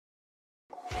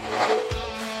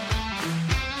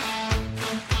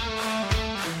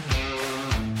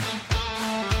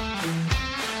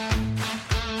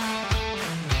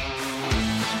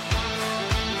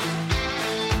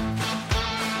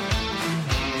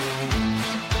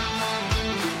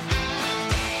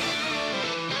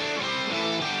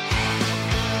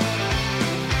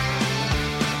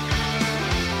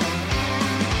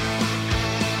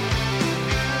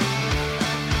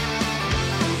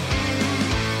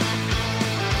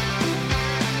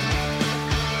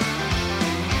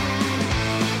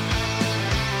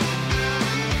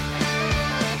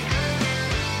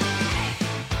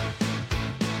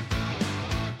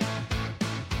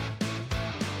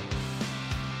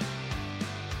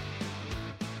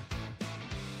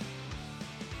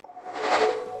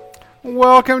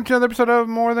Welcome to another episode of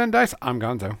More Than Dice. I'm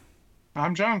Gonzo.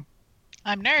 I'm John.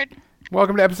 I'm Nerd.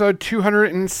 Welcome to episode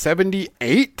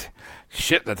 278.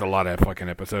 Shit, that's a lot of fucking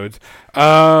episodes.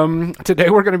 Today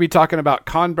we're going to be talking about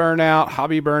con burnout,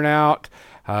 hobby burnout,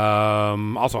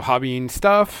 also hobbying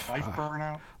stuff.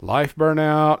 Life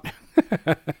burnout.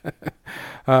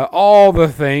 All the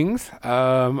things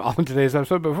on today's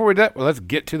episode. Before we do that, let's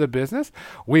get to the business.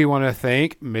 We want to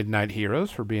thank Midnight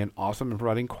Heroes for being awesome and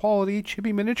providing quality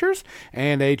chibi miniatures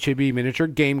and a chibi miniature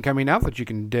game coming out that you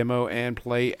can demo and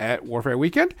play at Warfare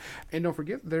Weekend. And don't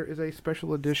forget, there is a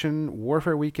special edition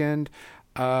Warfare Weekend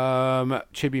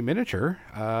chibi miniature,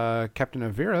 Captain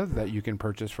Avira, that you can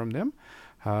purchase from them.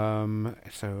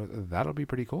 So that'll be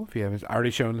pretty cool if you haven't already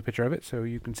shown the picture of it so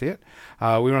you can see it.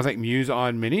 We want to thank Muse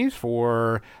on Minis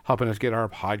for helping us get our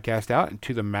podcast out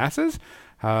to the masses.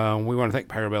 We want to thank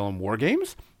Parabellum War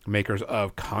Games, makers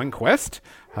of Conquest.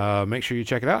 Make sure you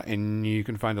check it out, and you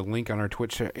can find a link on our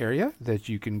Twitch area that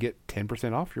you can get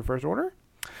 10% off your first order.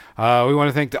 We want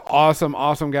to thank the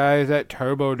awesome guys at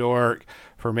Turbo Dork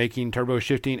for making turbo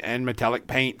shifting and metallic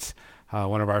paints.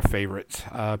 One of our favorites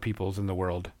peoples in the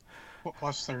world.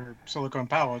 Plus their silicone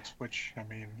palettes, which,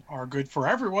 are good for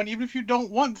everyone, even if you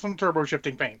don't want some turbo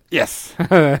shifting paint. Yes.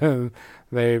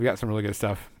 They've got some really good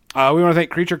stuff. We want to thank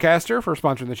Creature Caster for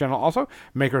sponsoring the channel also.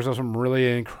 Makers of some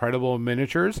really incredible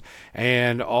miniatures.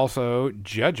 And also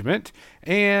Judgment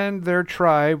and their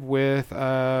tribe with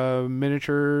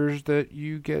miniatures that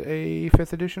you get a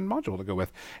 5th edition module to go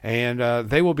with. And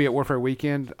they will be at Warfare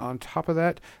Weekend. On top of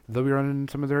that, they'll be running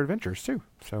some of their adventures too.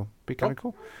 So be kind of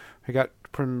cool. We got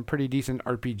some pretty decent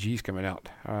RPGs coming out,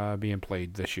 being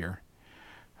played this year,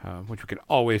 which we can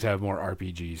always have more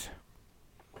RPGs.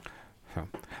 So,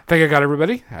 I think I got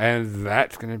everybody, and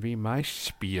that's going to be my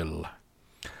spiel.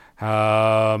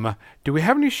 Do we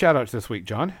have any shout-outs this week,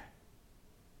 John?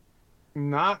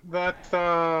 Not that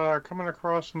are coming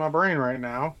across my brain right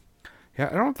now. Yeah,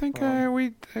 I don't think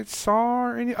we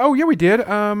saw any. Oh, yeah, we did.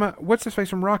 What's his face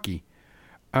from Rocky?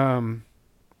 Burt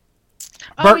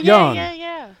Young.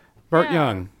 Yeah. Burt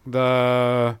Young, he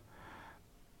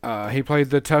played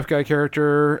the tough guy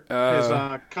character. His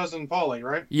cousin Paulie,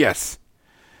 right? Yes.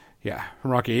 Yeah,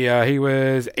 from Rocky. He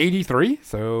was 83,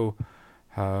 so...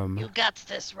 you got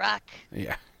this, Rock.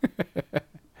 Yeah.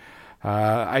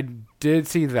 I did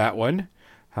see that one.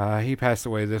 He passed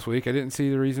away this week. I didn't see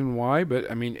the reason why, but,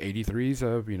 83's,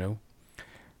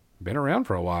 been around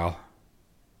for a while.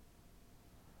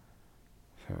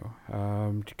 So,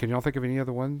 can y'all think of any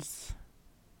other ones?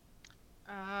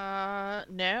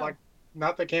 No.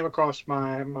 Not that came across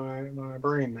my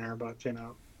brain there, but,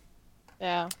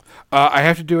 Yeah. I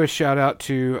have to do a shout out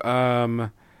to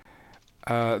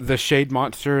the Shade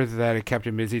Monster that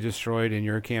Captain Mizzy destroyed in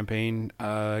your campaign,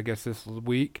 I guess this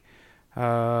week.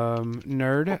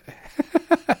 Nerd.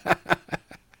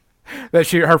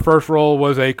 Her first roll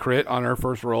was a crit on her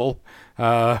first roll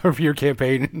of your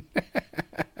campaign.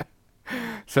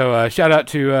 So shout out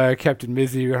to Captain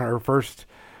Mizzy.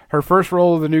 Her first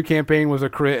roll of the new campaign was a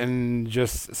crit and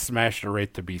just smashed her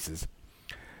right to pieces.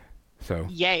 So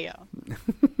Yeah.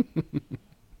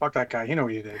 Fuck that guy. He know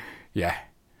what he did. yeah,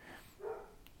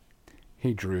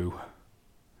 he drew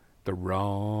the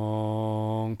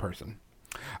wrong person.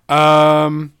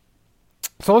 So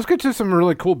let's get to some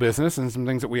really cool business and some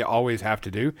things that we always have to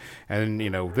do. And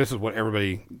this is what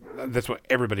that's what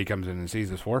everybody comes in and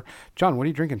sees us for. John, what are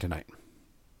you drinking tonight?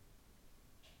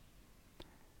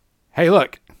 Hey,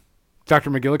 look, Dr.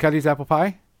 McGillicuddy's apple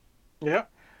pie. Yep.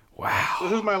 Wow.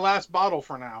 This is my last bottle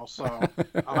for now, so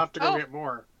I'll have to go get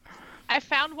more. I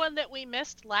found one that we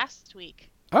missed last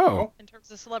week. Oh. In terms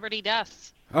of celebrity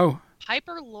deaths. Oh.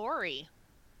 Piper Laurie.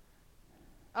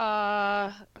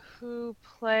 Who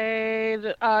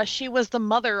played... she was the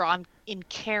mother in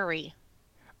Carrie.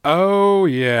 Oh,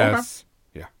 yes.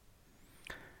 Okay.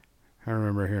 Yeah. I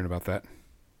remember hearing about that.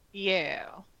 Yeah.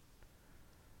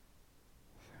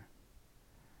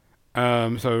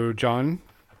 So, John,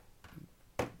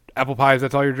 apple pies,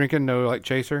 that's all you're drinking? No,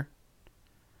 chaser?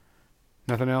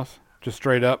 Nothing else? Just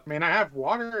straight up? I have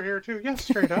water here, too. Yes,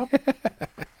 straight up. It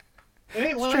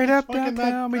ain't straight up, fucking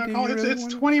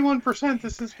it's 21%.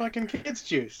 This is fucking kids'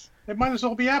 juice. It might as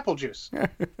well be apple juice.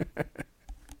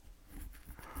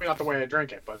 Not the way I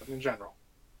drink it, but in general.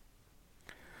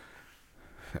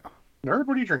 Nerd,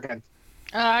 what are you drinking?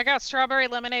 I got strawberry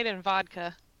lemonade and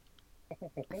vodka.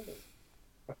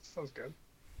 That sounds good.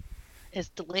 It's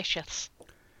delicious.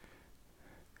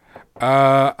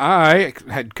 I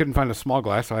couldn't find a small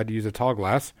glass, so I had to use a tall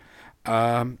glass.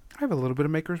 I have a little bit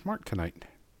of Maker's Mark tonight.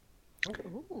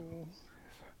 Ooh.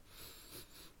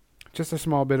 Just a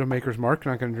small bit of Maker's Mark.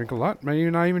 Not going to drink a lot. Maybe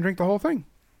not even drink the whole thing.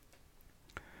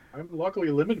 I'm luckily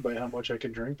limited by how much I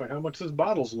can drink, by how much this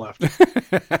bottle's left.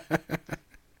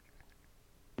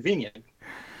 Convenient.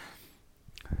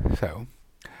 So,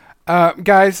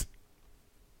 guys,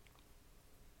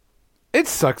 it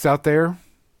sucks out there,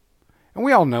 and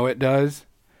we all know it does.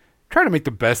 Try to make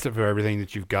the best of everything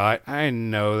that you've got. I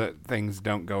know that things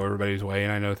don't go everybody's way,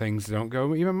 and I know things don't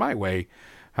go even my way.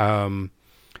 And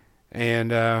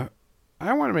I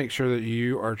want to make sure that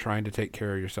you are trying to take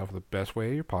care of yourself the best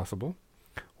way possible,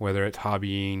 whether it's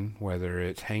hobbying, whether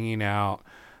it's hanging out,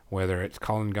 whether it's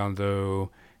calling gonzo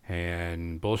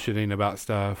and bullshitting about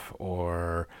stuff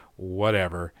or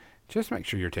whatever. Just make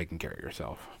sure you're taking care of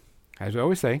yourself. As we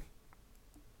always say,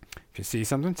 if you see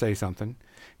something, say something.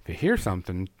 If you hear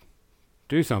something,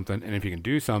 do something. And if you can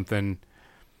do something,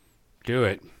 do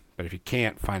it. But if you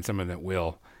can't, find someone that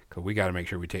will. Because we got to make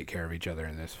sure we take care of each other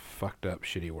in this fucked up,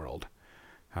 shitty world.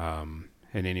 In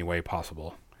any way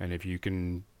possible. And if you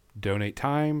can donate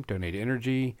time, donate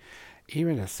energy,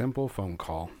 even a simple phone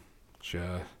call,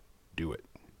 just do it.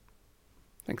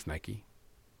 Thanks, Nike.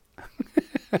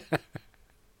 I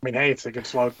mean, hey, it's a good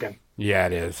slogan. Yeah,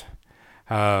 it is.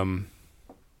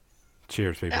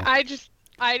 Cheers, people. I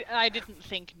didn't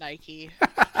think Nike.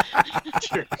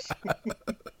 Cheers.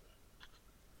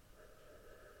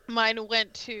 Mine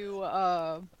went to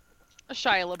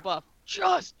Shia LaBeouf.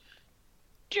 Just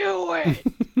do it.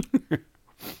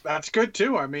 That's good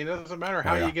too. I mean, it doesn't matter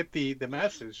how Oh, yeah. you get the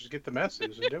message. Just get the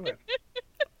message and do it.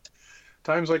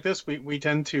 Times like this, we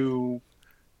tend to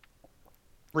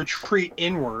retreat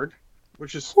inward,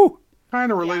 which is Whew.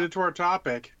 kind of related to our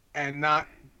topic, and not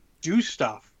do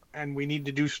stuff. And we need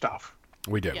to do stuff.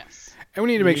 We do. Yes. And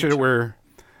we need to make We sure need that we're,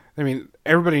 I mean,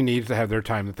 everybody needs to have their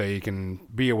time that they can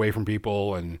be away from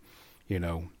people and, you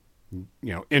know,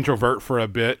 introvert for a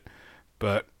bit,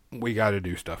 but we got to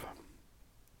do stuff.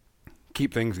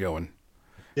 Keep things going.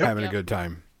 Yep. Having a Yep. good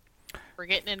time. We're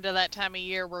getting into that time of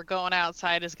year where going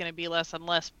outside is going to be less and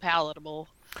less palatable.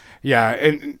 Yeah,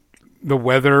 and the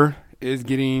weather is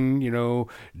getting,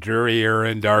 drearier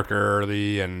and darker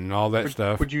early and all that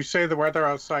stuff. Would you say the weather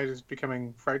outside is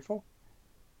becoming frightful?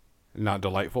 Not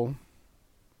delightful.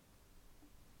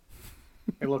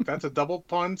 Hey, look, that's a double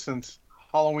pun since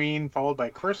Halloween followed by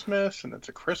Christmas, and it's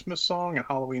a Christmas song, and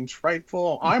Halloween's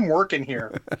frightful. I'm working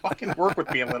here. Fucking work with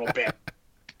me a little bit.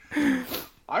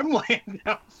 I'm laying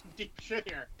down some deep shit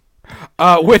here.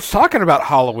 Which, talking about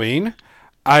Halloween,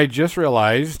 I just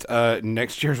realized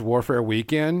next year's Warfare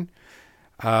Weekend,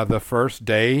 the first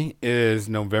day is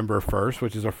November 1st,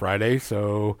 which is a Friday,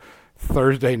 so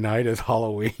Thursday night is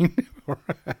Halloween.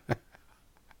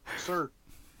 Sir,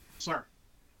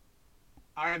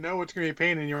 I know it's going to be a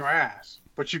pain in your ass,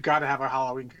 but you got to have a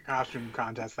Halloween costume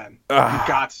contest then. You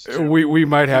got to. we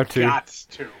might have to. Got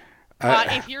to.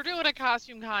 If you're doing a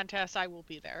costume contest, I will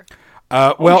be there.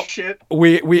 Well, Shit.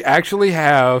 we actually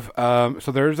have,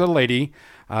 so there's a lady,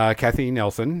 Kathy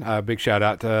Nelson, big shout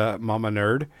out to Mama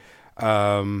Nerd.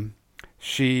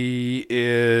 She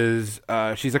is,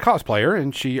 she's a cosplayer,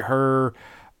 and her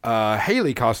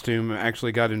Haley costume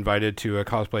actually got invited to a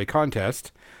cosplay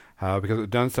contest, because it was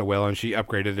done so well, and she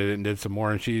upgraded it and did some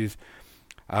more, and she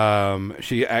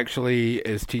actually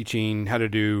is teaching how to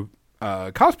do,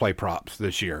 cosplay props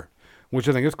this year, which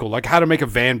I think is cool. Like how to make a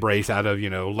van brace out of,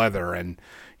 leather and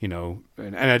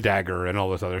a dagger and all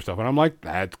this other stuff. And I'm like,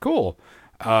 that's cool.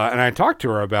 And I talked to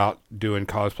her about doing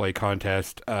cosplay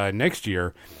contest next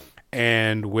year.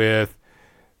 And with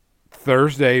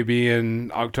Thursday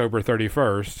being October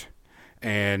 31st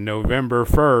and November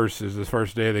 1st is the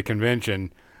first day of the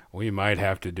convention, we might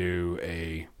have to do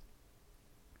a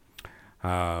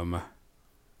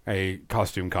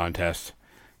costume contest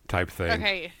type thing.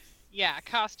 Okay. Yeah,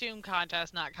 costume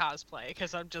contest, not cosplay,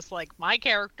 because I'm just like, my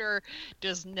character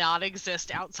does not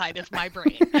exist outside of my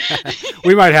brain.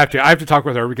 We might have to. I have to talk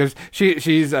with her because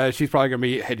she's probably gonna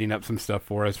be heading up some stuff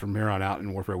for us from here on out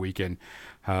in Warfare Weekend,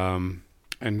 and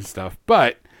stuff.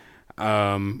 But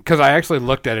because I actually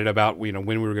looked at it about when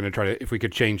we were gonna try to, if we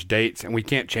could change dates, and we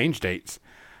can't change dates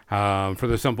for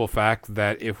the simple fact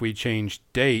that if we change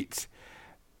dates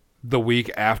the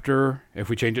week after, if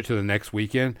we change it to the next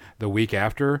weekend, the week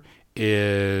after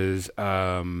is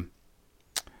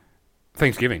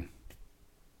Thanksgiving.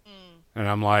 And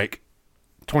I'm like,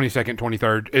 22nd,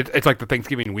 23rd. It's like the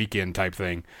Thanksgiving weekend type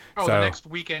thing. Oh, so, the next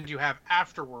weekend you have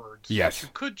afterwards. Yes. What you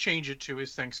could change it to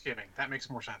is Thanksgiving. That makes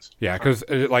more sense. yeah, Sorry.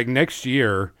 because like next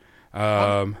year,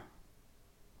 No,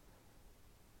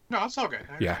 it's all good.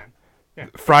 I Yeah.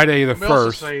 understand. Friday the What we also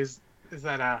 1st. say is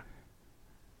that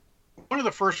one of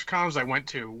the first cons I went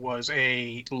to was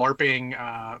a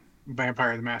LARPing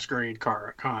Vampire the Masquerade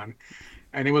con,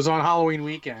 and it was on Halloween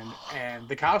weekend, and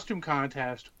the costume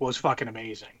contest was fucking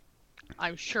amazing.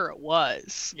 I'm sure it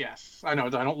was. Yes, I know. I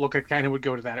don't look like kind of would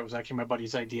go to that. It was actually my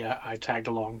buddy's idea. I tagged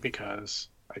along because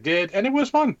I did, and it was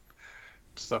fun.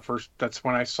 It's the first. That's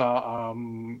when I saw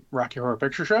Rocky Horror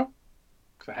Picture Show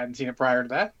because I hadn't seen it prior to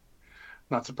that.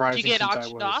 Not surprising. Did you get since I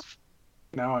auctioned was. off?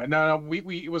 No.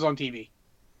 We it was on TV.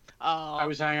 Oh. I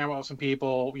was hanging out with some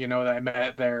people, that I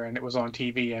met there, and it was on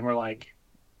TV, and we're like,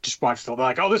 just watched it. They're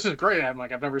like, "Oh, this is great." I'm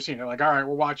like, "I've never seen it." Like, all right,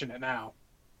 we're watching it now.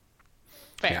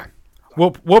 Fair. Yeah.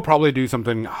 We'll probably do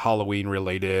something Halloween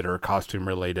related or costume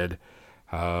related,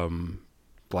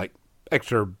 like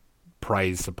extra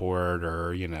prize support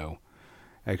or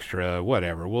extra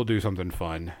whatever. We'll do something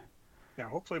fun. Yeah,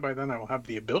 hopefully by then I will have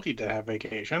the ability to have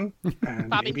vacation and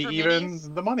Bobbing maybe for even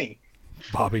minis? the money.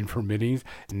 Bobbing for minis?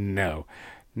 No.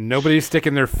 Nobody's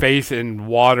sticking their face in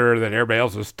water that everybody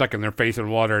else is stuck in their face in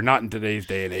water. Not in today's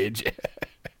day and age.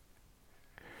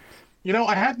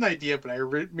 I had an idea, but I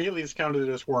immediately discounted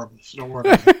it as worms. So don't worry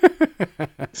about it.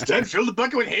 Instead, fill the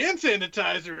bucket with hand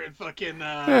sanitizer and fucking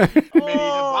minis and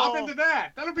pop into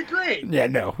that. That'll be great. Yeah,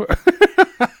 no.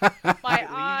 My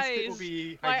At least it will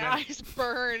be my hygienic. eyes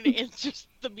burn in just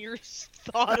the mere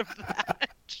thought of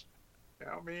that.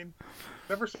 I mean,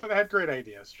 never said I had great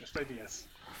ideas, just ideas.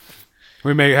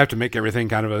 We may have to make everything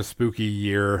kind of a spooky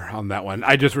year on that one.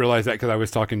 I just realized that because I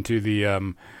was talking to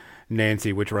the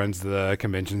Nancy, which runs the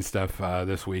convention stuff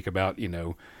this week, about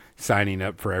signing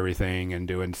up for everything and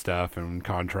doing stuff and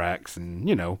contracts and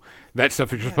that stuff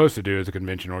that you're supposed to do as a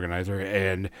convention organizer.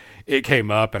 And it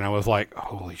came up, and I was like,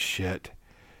 "Holy shit!"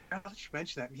 Now that you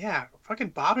mention that, yeah, fucking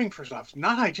bobbing for stuff's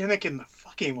not hygienic in the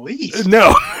fucking least.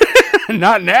 No,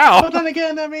 not now. But then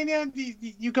again, I mean, yeah,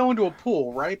 you go into a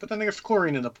pool, right? But then there's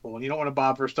chlorine in the pool, and you don't want to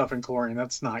bob for stuff in chlorine.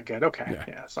 That's not good. Okay,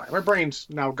 yeah, sorry. My brain's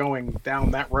now going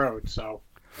down that road, so.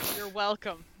 You're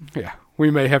welcome. Yeah,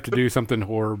 we may have to do something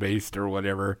horror based or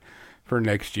whatever for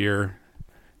next year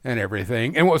and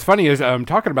everything. And what's funny is,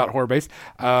 talking about horror based,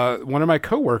 one of my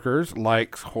coworkers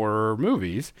likes horror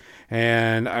movies,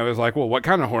 and I was like, "Well, what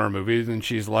kind of horror movies?" And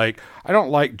she's like, "I don't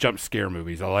like jump scare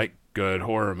movies. I like good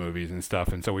horror movies and stuff."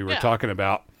 And so we were talking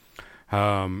about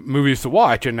movies to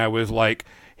watch, and I was like,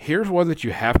 "Here's one that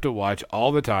you have to watch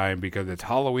all the time because it's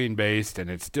Halloween based and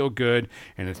it's still good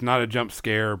and it's not a jump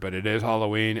scare, but it is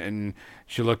Halloween." And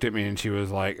she looked at me and she was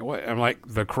like, "What?" I'm like,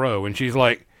 "The Crow." And she's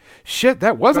like, "Shit,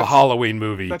 that was a Halloween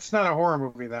movie." That's not a horror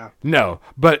movie, though. No,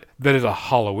 but that is a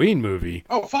Halloween movie.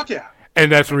 Oh, fuck yeah. And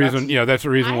that's the reason, that's the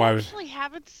reason why I I was. actually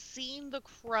haven't seen The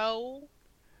Crow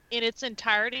in its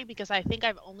entirety because I think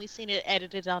I've only seen it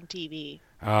edited on TV.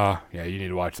 Yeah, you need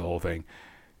to watch the whole thing.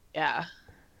 Yeah.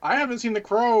 I haven't seen The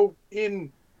Crow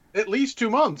in at least 2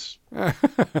 months.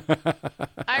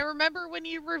 I remember when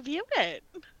you reviewed it.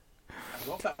 I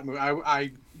love that movie.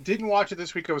 I didn't watch it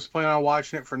this week. I was planning on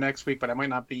watching it for next week, but I might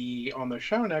not be on the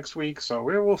show next week, so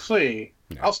we will see.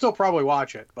 Yeah. I'll still probably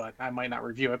watch it, but I might not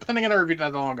review it. But then again, I reviewed it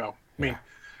not that long ago. I mean,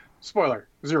 spoiler,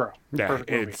 0. Yeah,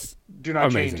 Perfect movie. it's Do not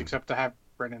amazing. change except to have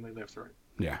Brendan Lee live through it.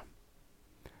 Yeah.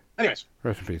 Anyways,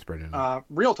 Rest in peace, Brendan.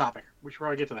 real topic. We should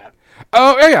probably get to that.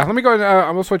 Oh, yeah. Let me go. I'm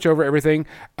going to switch over everything.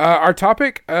 Our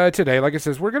topic today, like it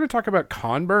says, we're going to talk about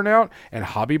con burnout and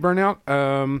hobby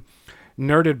burnout.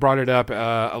 Nerd had brought it up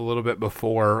a little bit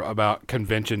before about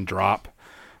convention drop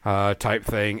type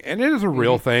thing. And it is a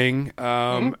real thing.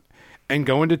 And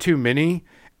going to too many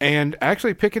and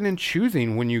actually picking and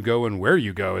choosing when you go and where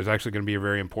you go is actually going to be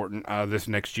very important this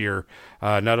next year.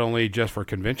 Not only just for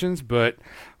conventions, but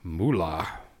moolah.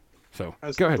 So,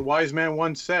 As go ahead. the wise man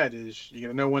once said, is you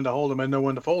gotta know when to hold them and know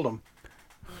when to fold them.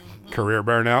 Career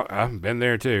burnout. I've been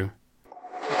there too.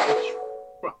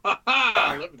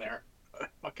 I live there. I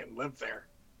fucking live there.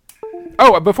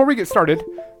 Oh, before we get started,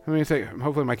 let me say,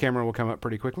 hopefully my camera will come up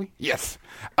pretty quickly. Yes.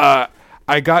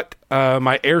 I got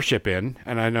my airship in,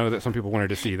 and I know that some people wanted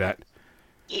to see that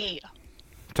Yeah.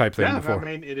 type thing Yeah, before. I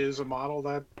mean, it is a model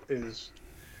that is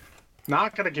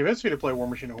not going to convince me to play War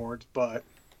Machine of Hordes, but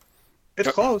it's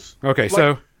close. Okay, Like,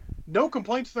 so no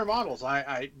complaints to their models.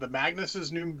 The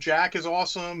Magnus's new jack is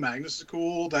awesome. Magnus is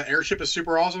cool. That airship is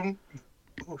super awesome.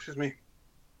 Oh, excuse me.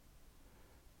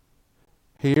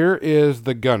 here is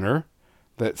the gunner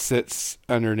that sits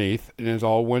underneath and is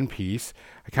all one piece.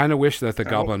 I kind of wish that the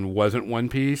goblin wasn't one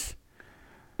piece,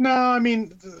 No, I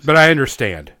mean, but I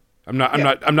understand. I'm not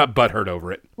butthurt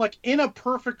over it. like in a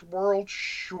perfect world,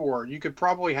 sure, you could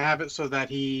probably have it so that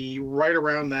he right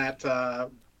around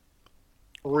that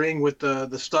ring with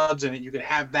the studs in it, you could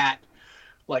have that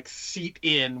like seat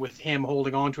in with him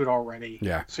holding onto it already.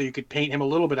 Yeah. So you could paint him a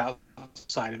little bit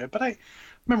outside of it. But I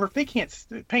remember if they can't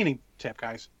painting tip,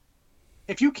 guys.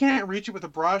 If you can't reach it with a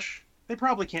brush, they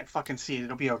probably can't fucking see it.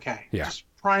 It'll be okay. Yeah. Just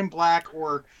prime black,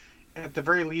 or at the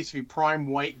very least, if you prime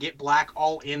white, get black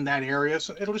all in that area.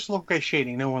 So it'll just look like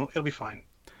shading. It'll be fine.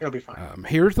 It'll be fine.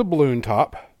 Here's the balloon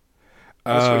top.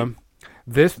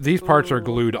 These parts are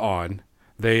glued on.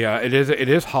 It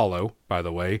is hollow, by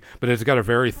the way, but it's got a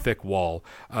very thick wall.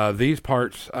 These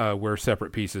parts were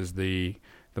separate pieces, the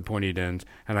pointed ends,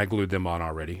 and I glued them on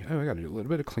already. Oh, I got to do a little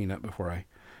bit of cleanup before I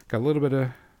got a little bit of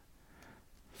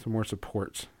some more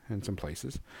supports in some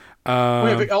places.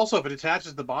 Also, if it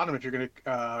attaches the bottom, if you're going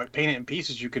to paint it in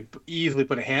pieces, you could easily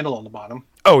put a handle on the bottom.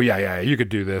 Oh yeah, you could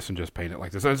do this and just paint it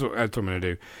like this. That's what I'm going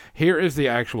to do. Here is the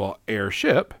actual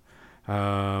airship.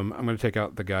 I'm going to take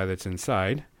out the guy that's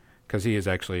inside, because he is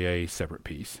actually a separate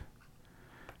piece.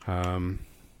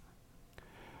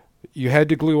 You had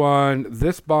to glue on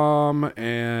this bomb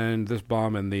and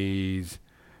these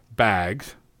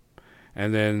bags.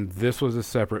 And then this was a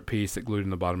separate piece that glued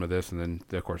in the bottom of this. And then,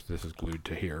 of course, this is glued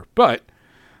to here. But...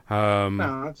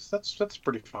 no, that's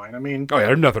pretty fine. I mean... Oh, yeah,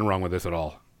 there's nothing wrong with this at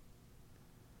all.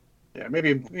 Yeah,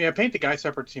 paint the guy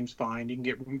separate seems fine. You can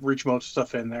get reach mode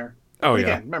stuff in there. Oh, but yeah.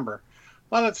 Again, remember,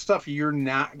 a lot of that stuff you're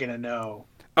not going to know.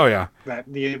 Oh, yeah. That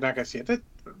you're not going to see it. The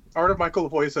Art of Michael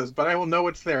Lavoie says, but I will know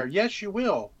it's there. Yes, you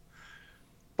will.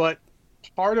 But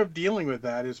part of dealing with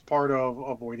that is part of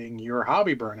avoiding your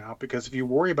hobby burnout, because if you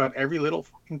worry about every little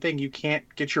fucking thing you can't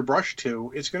get your brush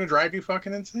to, it's going to drive you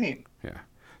fucking insane. Yeah.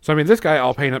 So, I mean, this guy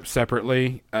I'll paint up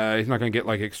separately. He's not going to get,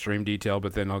 like, extreme detail,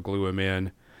 but then I'll glue him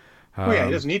in. Oh, yeah,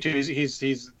 he doesn't need to.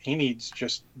 He needs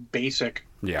just basic.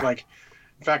 Yeah. Like,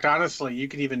 in fact, honestly, you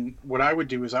could even, what I would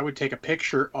do is I would take a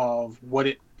picture of what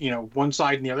it, one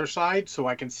side and the other side, so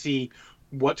I can see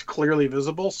what's clearly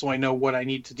visible, so I know what I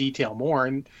need to detail more.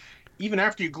 And even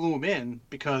after you glue him in,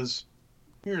 because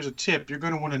here's a tip, you're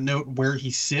going to want to note where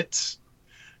he sits,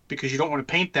 because you don't want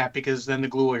to paint that, because then the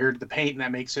glue will adhere to the paint, and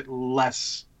that makes it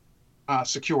less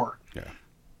secure. Yeah.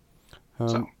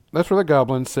 That's where the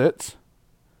goblin sits.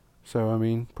 So, I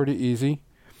mean, pretty easy.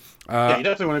 Yeah, you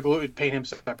definitely want to paint him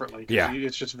separately. Yeah.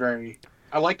 It's just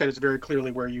I like that it's very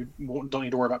clearly where you don't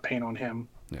need to worry about paint on him.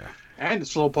 Yeah. And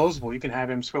it's a little posable. You can have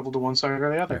him swivel to one side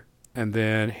or the other. And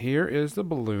then here is the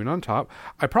balloon on top.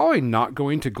 I'm probably not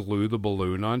going to glue the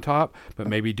balloon on top, but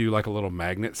maybe do like a little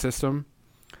magnet system.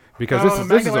 Because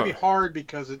this is might be hard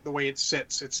because the way it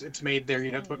sits, it's made there.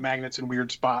 You have to put magnets in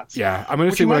weird spots. Yeah, I'm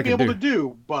going to see what I can do. Which you might be able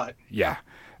to do, but... Yeah.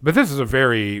 But this is a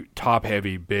very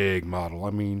top-heavy, big model. I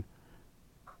mean...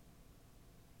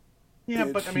 Yeah,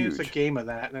 but I mean, it's a game of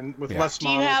that, and with less models nowadays.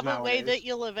 Do you have nowadays. a way that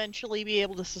you'll eventually be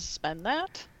able to suspend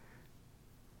that?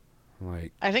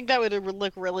 Like, I think that would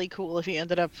look really cool if you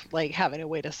ended up like having a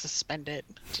way to suspend it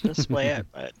to display it.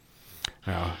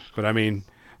 But I mean,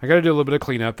 I got to do a little bit of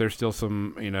cleanup. There's still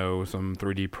some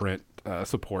 3D print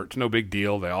supports. No big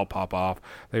deal. They all pop off.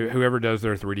 Whoever does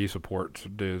their 3D supports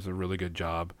does a really good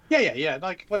job. Yeah.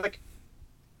 Like.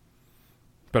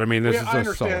 But I mean, this is I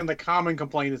understand solid. the common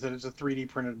complaint is that it's a 3D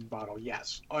printed model.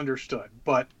 Yes, understood.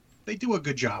 But they do a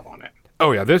good job on it.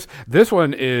 Oh yeah, this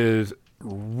one is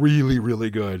really, really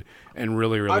good and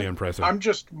really, really impressive. I'm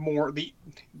just more the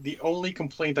only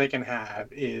complaint I can have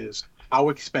is how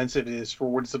expensive it is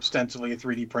for what is ostensibly a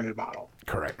 3D printed model.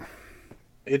 Correct.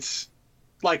 It's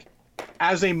like,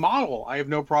 as a model, I have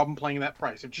no problem paying that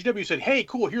price. If GW said, "Hey,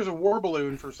 cool, here's a war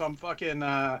balloon for some fucking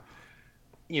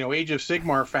Age of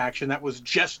Sigmar faction that was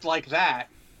just like that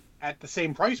at the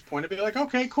same price point," I'd be like,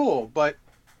 "Okay, cool," but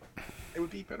it would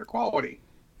be better quality.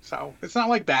 So it's not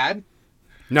like bad.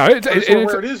 No, it's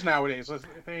where it is nowadays. Let's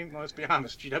be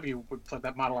honest. GW would put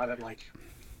that model out at like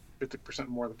 50%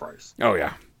 more of the price. Oh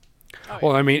yeah.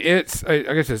 Well, I mean, I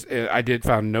guess I did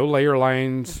found no layer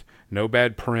lines, no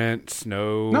bad prints,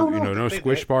 no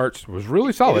squish parts. It was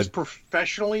really solid. It is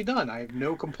professionally done. I have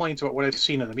no complaints about what I've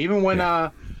seen of them. Even when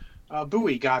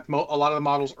Bowie got a lot of the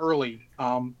models early,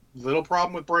 little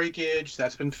problem with breakage.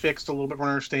 That's been fixed a little bit, from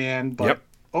what I understand. But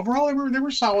overall, they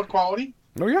were solid quality.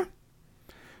 Oh yeah.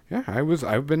 Yeah,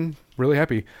 I've been really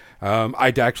happy.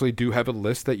 I actually do have a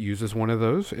list that uses one of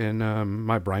those in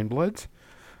my Brine Bloods,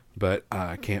 but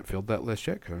I can't field that list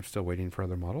yet because I'm still waiting for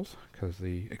other models because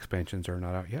the expansions are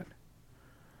not out yet.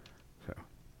 So,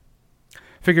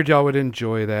 figured y'all would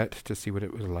enjoy that to see what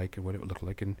it was like and what it would look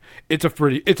like, and it's a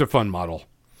fun model.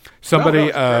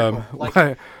 Somebody,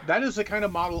 that is the kind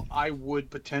of model I would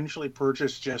potentially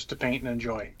purchase just to paint and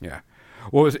enjoy. Yeah.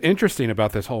 What was interesting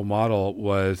about this whole model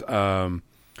was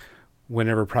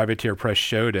whenever Privateer Press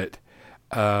showed it,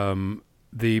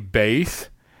 the base,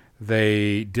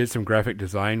 they did some graphic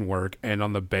design work, and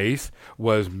on the base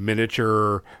was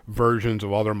miniature versions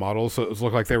of all their models, so it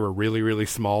looked like they were really, really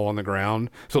small on the ground.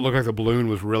 So it looked like the balloon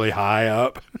was really high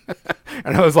up.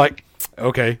 And I was like,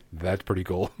 Okay, that's pretty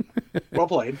cool. Well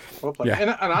played. Well played. Yeah.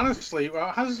 And honestly,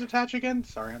 how does it attach again?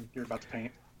 Sorry, you're about to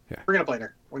paint. Yeah. Bring it up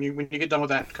later. When you get done with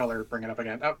that color, bring it up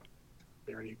again. Oh,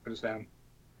 there you put it down.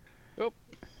 Oop.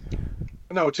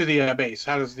 No, to the base.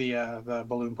 How does the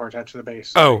balloon part attach to the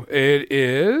base? Oh, it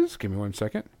is. Give me 1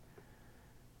 second.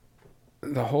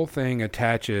 The whole thing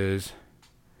attaches.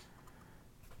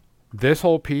 This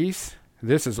whole piece.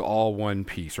 This is all one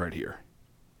piece right here.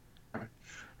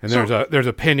 And there's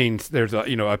a pinning. There's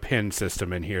a pin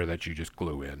system in here that you just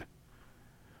glue in.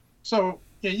 So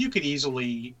yeah, you could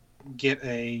easily get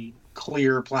a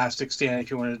clear plastic stand if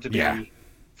you wanted it to be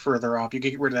further up. You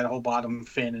could get rid of that whole bottom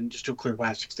fin and just do a clear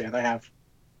plastic stand. I have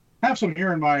some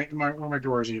here in my one of my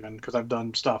drawers even because I've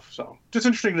done stuff. So just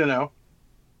interesting to know.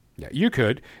 Yeah, you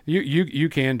could. You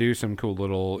can do some cool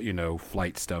little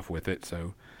flight stuff with it.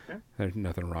 So there's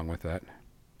nothing wrong with that.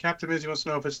 Captain Mizzy wants to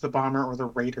know if it's the bomber or the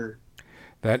Raider.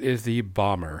 That is the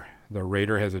bomber. The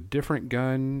Raider has a different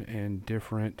gun and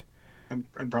different. And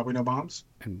probably no bombs.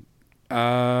 And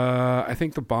I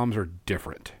think the bombs are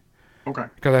different. Okay.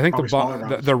 Because I think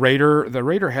Probably the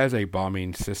Raider has a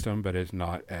bombing system, but it's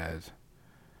not as.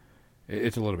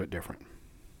 It's a little bit different.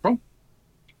 Cool.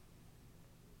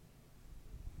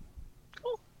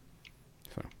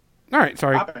 So, all right.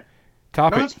 Sorry. Topic. No,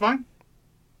 that's fine.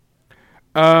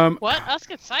 What? Us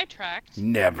get sidetracked?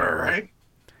 Never. Right.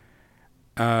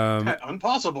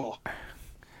 Impossible.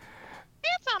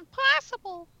 It's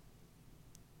impossible.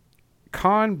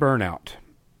 Con burnout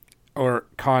or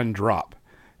con drop.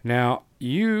 Now,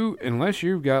 unless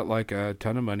you've got like a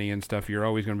ton of money and stuff, you're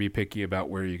always going to be picky about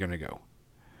where you're going to go.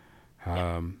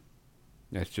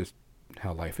 That's just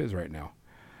how life is right now.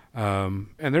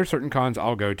 And there's certain cons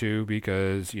I'll go to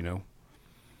because,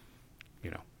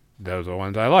 those are the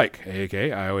ones I like.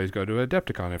 A.k.a. I always go to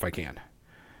Adepticon if I can.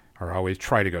 Or I always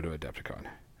try to go to Adepticon.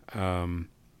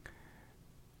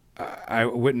 I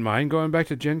wouldn't mind going back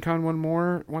to Gen Con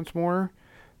once more,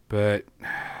 but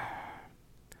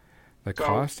the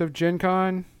cost of Gen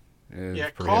Con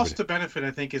is cost to benefit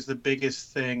I think is the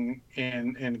biggest thing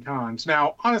in cons.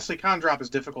 Now, honestly, con drop is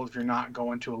difficult if you're not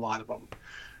going to a lot of them.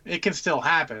 It can still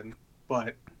happen,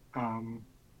 but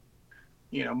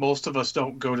most of us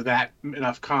don't go to that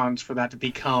enough cons for that to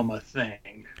become a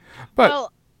thing. But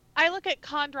I look at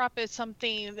con drop as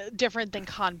something different than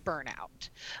con burnout.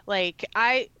 Like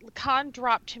con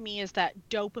drop to me is that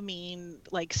dopamine,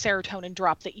 like serotonin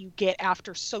drop that you get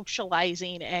after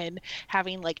socializing and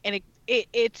having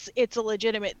it's a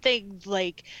legitimate thing,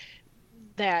 like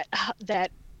that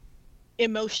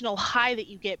emotional high that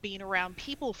you get being around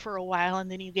people for a while, and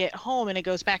then you get home and it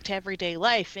goes back to everyday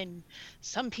life, and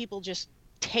some people just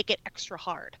take it extra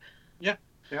hard. Yeah,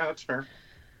 that's fair.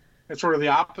 It's sort of the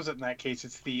opposite in that case.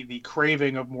 It's the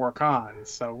craving of more cons.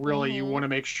 So really, you want to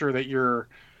make sure that you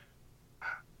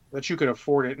can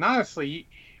afford it. And honestly,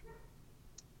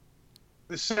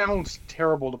 this sounds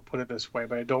terrible to put it this way,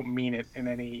 but I don't mean it in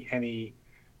any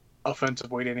offensive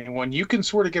way to anyone. You can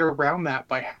sort of get around that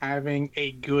by having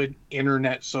a good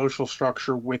internet social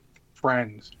structure with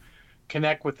friends.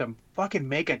 Connect with them. Fucking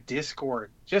make a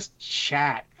Discord. Just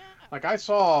chat. Like I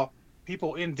saw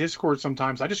people in Discord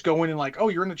sometimes. I just go in and like, oh,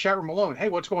 you're in the chat room alone. Hey,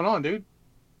 what's going on, dude?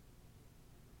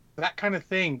 That kind of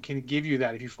thing can give you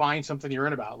that if you find something you're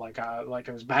in about, like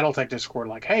it was BattleTech Discord.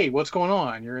 Like, hey, what's going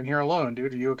on? You're in here alone,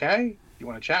 dude. Are you okay? You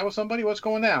want to chat with somebody? What's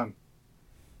going down?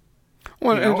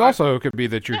 Well, it also could be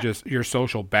that your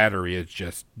social battery is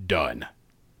just done.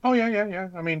 Oh yeah.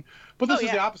 I mean, but this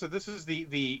is the opposite. This is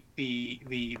the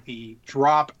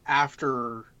drop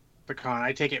after the con.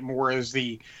 I take it more as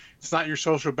it's not your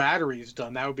social battery is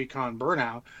done. That would be con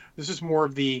burnout. This is more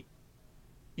of the,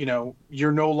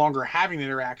 you're no longer having the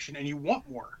interaction and you want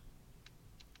more.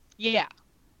 Yeah.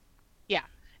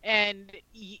 And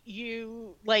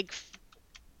you like,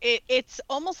 it's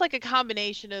almost like a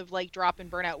combination of like drop and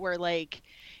burnout where like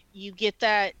you get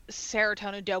that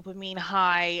serotonin dopamine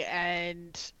high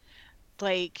and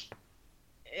like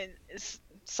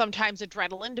sometimes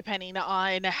adrenaline, depending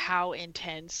on how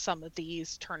intense some of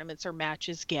these tournaments or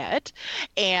matches get,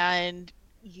 and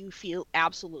you feel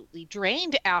absolutely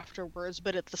drained afterwards,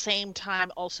 but at the same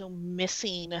time also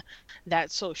missing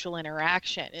that social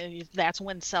interaction. And that's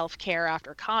when self-care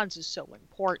after cons is so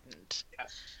important.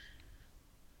 Yes.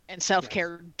 And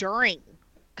self-care during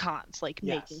cons, like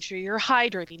making sure you're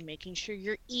hydrating, making sure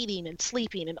you're eating and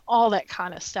sleeping and all that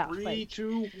kind of stuff. 3,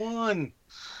 2, 1.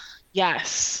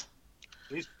 Yes.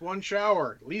 At least one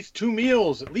shower, at least 2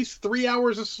 meals, at least 3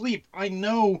 hours of sleep. I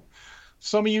know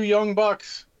some of you young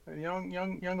bucks,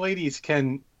 young ladies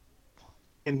can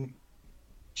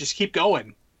just keep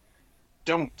going.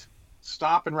 Don't.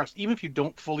 Stop and rest. Even if you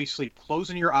don't fully sleep,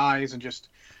 closing your eyes and just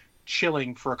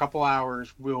chilling for a couple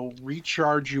hours will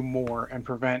recharge you more and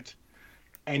prevent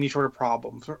any sort of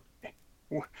problems.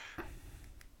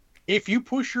 If you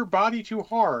push your body too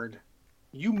hard,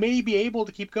 you may be able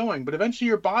to keep going, but eventually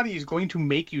your body is going to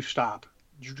make you stop.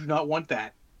 You do not want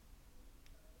that.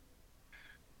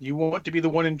 You want to be the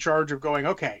one in charge of going,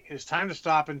 okay, it's time to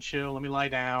stop and chill. Let me lie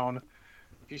down.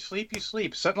 If you sleep, you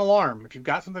sleep. Set an alarm. If you've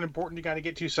got something important you got to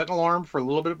get to, set an alarm for a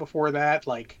little bit before that.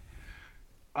 Like,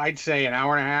 I'd say an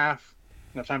hour and a half.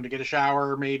 Enough time to get a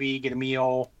shower, maybe, get a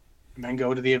meal, and then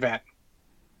go to the event.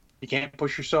 You can't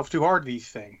push yourself too hard to these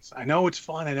things. I know it's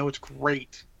fun. I know it's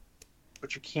great.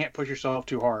 But you can't push yourself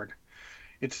too hard.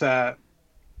 It's that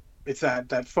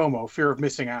FOMO, fear of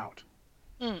missing out.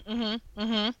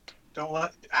 Don't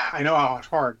let. I know how it's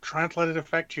hard. Try not to let it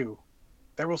affect you.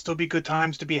 There will still be good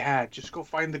times to be had. Just go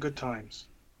find the good times.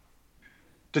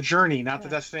 The journey, not the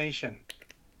destination.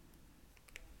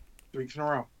 3 weeks in a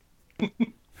row.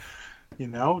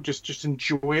 Just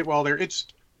enjoy it while there. It's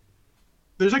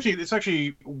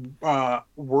actually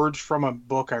words from a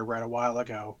book I read a while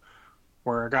ago,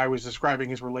 where a guy was describing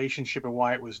his relationship and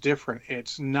why it was different.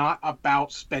 It's not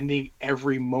about spending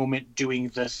every moment doing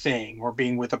the thing or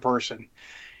being with a person.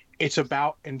 It's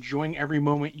about enjoying every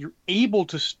moment you're able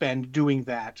to spend doing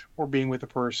that or being with a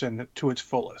person to its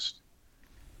fullest.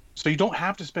 So you don't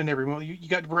have to spend every moment. You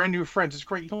got brand new friends. It's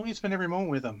great. You don't need to spend every moment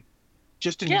with them.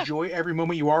 Just enjoy every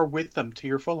moment you are with them to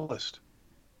your fullest.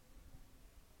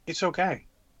 It's okay.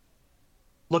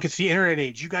 Look, it's the internet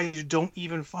age. You guys don't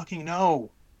even fucking know.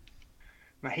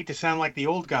 And I hate to sound like the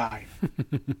old guy.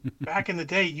 Back in the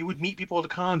day, you would meet people at the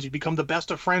cons. You'd become the best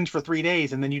of friends for 3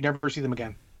 days, and then you'd never see them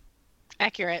again.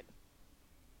 Accurate.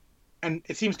 And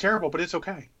it seems terrible, but it's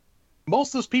okay. Most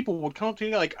of those people would come up to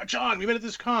you like, John, we met at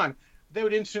this con. They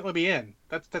would instantly be in.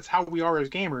 That's how we are as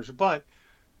gamers. But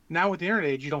now with the internet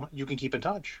age, you can keep in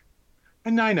touch.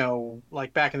 And I know,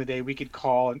 like back in the day, we could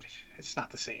call, and it's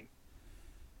not the same.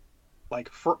 Like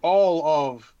for all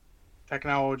of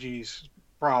technology's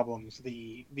problems,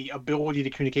 the ability to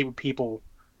communicate with people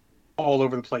all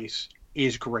over the place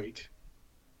is great.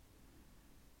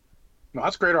 No,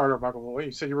 that's great, Arthur Buckle.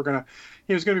 You said he was going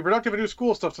to be productive and do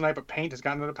school stuff tonight, but paint has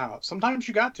gotten to the palate. Sometimes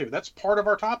you got to. That's part of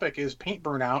our topic is paint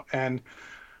burnout and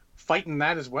fighting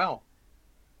that as well.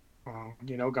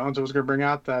 Gonzo was going to bring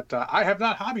out that I have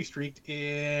not hobby streaked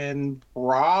in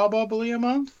probably a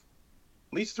month,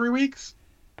 at least 3 weeks.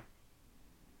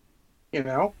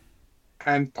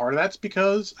 And part of that's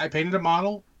because I painted a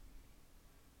model.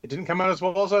 It didn't come out as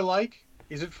well as I like.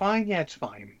 Is it fine? Yeah, it's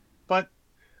fine. But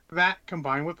that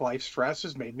combined with life stress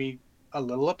has made me a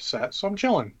little upset, so I'm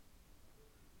chilling.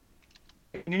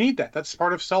 And you need that. That's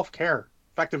part of self-care.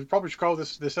 In fact, we probably should call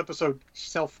this episode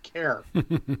self-care.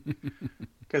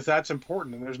 Because that's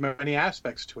important, and there's many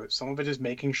aspects to it. Some of it is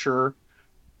making sure,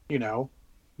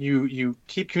 you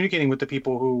keep communicating with the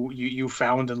people who you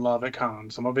found and love at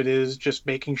cons. Some of it is just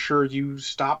making sure you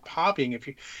stop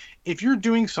hobbying. If you're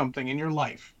doing something in your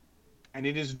life and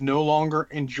it is no longer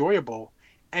enjoyable,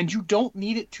 and you don't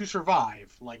need it to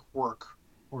survive, like work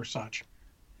or such,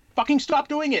 fucking stop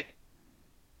doing it.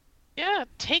 Yeah,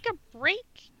 take a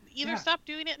break. Either stop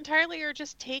doing it entirely or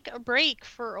just take a break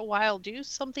for a while. Do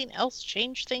something else.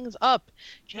 Change things up.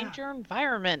 Change your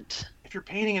environment. If you're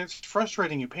painting and it's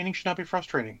frustrating you, painting should not be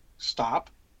frustrating. Stop.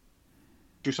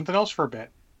 Do something else for a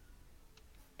bit.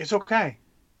 It's okay.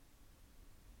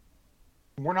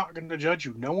 We're not going to judge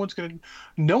you. No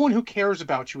one who cares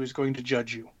about you is going to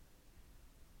judge you.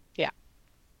 Yeah.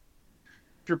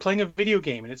 If you're playing a video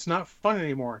game and it's not fun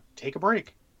anymore, take a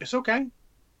break. It's okay.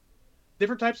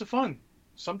 Different types of fun.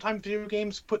 Sometimes video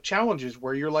games put challenges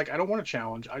where you're like, I don't want a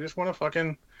challenge. I just want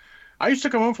to I used to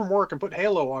come home from work and put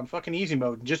Halo on fucking easy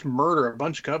mode and just murder a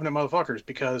bunch of Covenant motherfuckers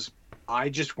because I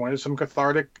just wanted some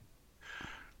cathartic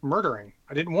murdering.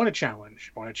 I didn't want a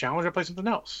challenge. I want a challenge, I play something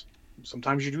else.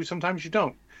 Sometimes you do, sometimes you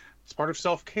don't. It's part of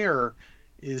self-care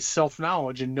is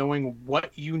self-knowledge and knowing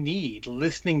what you need,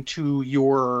 listening to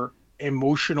your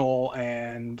emotional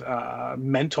and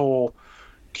mental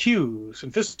cues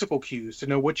and physical cues to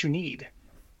know what you need.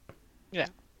 Yeah.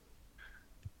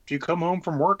 If you come home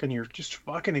from work and you're just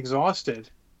fucking exhausted,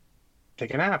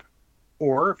 take a nap.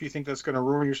 Or if you think that's going to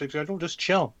ruin your sleep schedule, just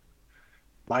chill.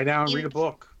 Lie down, read a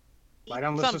book. Lie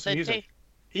down, listen to some music.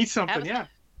 Eat something, yeah.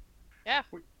 Yeah.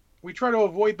 We try to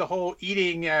avoid the whole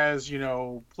eating as,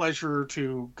 pleasure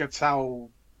to, that's how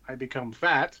I become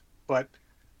fat. But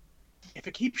if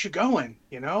it keeps you going,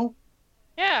 Yeah.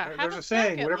 There's a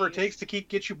saying, whatever it takes to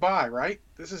get you by, right?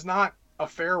 This is not a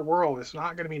fair world. It's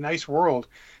not going to be a nice world.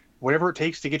 Whatever it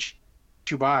takes to get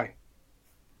you by.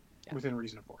 Yeah. Within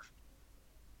reason, of course.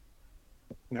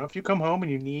 You know, if you come home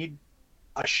and you need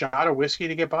a shot of whiskey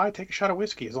to get by, take a shot of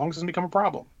whiskey as long as it doesn't become a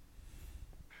problem.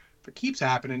 If it keeps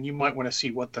happening, you might want to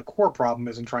see what the core problem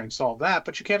is and try and solve that,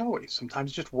 but you can't always.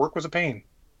 Sometimes just work was a pain.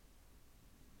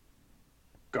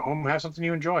 Go home and have something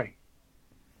you enjoy.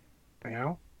 You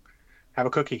know? Have a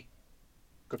cookie.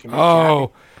 Cookie makes you happy.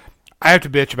 Oh, I have to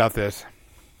bitch about this.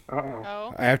 Uh-oh.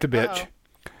 Oh. I have to bitch.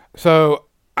 Uh-oh. So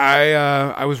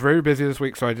I was very busy this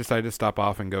week, so I decided to stop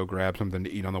off and go grab something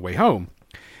to eat on the way home.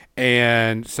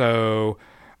 And so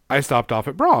I stopped off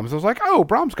at Brahms. I was like, oh,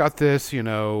 Brahms got this,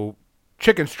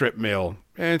 chicken strip meal.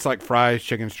 And it's like fries,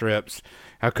 chicken strips,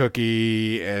 a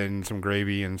cookie, and some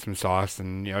gravy and some sauce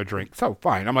and, a drink. So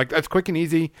fine. I'm like, that's quick and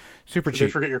easy, super Did they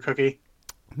cheap. forget your cookie?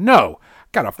 No,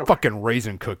 got a Okay. fucking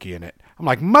raisin cookie in it. I'm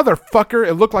like, motherfucker,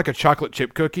 it looked like a chocolate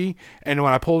chip cookie. And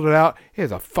when I pulled it out, it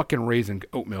was a fucking raisin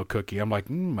oatmeal cookie. I'm like,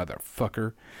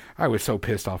 motherfucker. I was so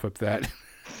pissed off at that.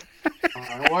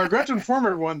 Well, I regret to inform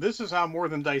everyone, this is how More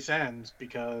Than Dice ends,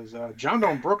 because John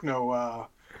don't brook no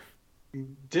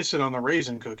dissing on the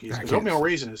raisin cookies. I Because can't- oatmeal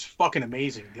raisin is fucking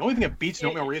amazing. The only thing that beats an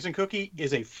oatmeal raisin cookie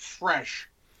is a fresh,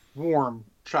 warm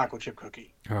chocolate chip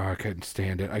cookie. Oh, I couldn't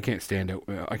stand it. I can't stand it.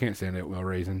 I can't stand oatmeal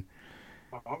raisin.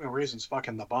 Oatmeal raisin's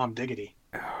fucking the bomb diggity.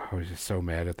 I was just so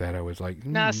mad at that. I was like,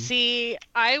 Now, see,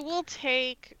 I will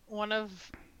take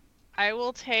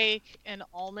an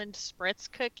almond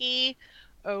spritz cookie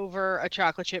over a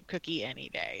chocolate chip cookie any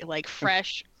day. Like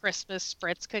fresh Christmas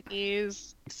spritz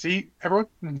cookies. See, everyone,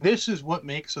 this is what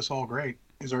makes us all great,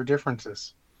 is our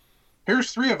differences.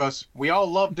 Here's three of us. We all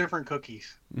love different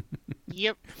cookies.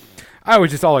 Yep. I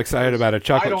was just all excited about a I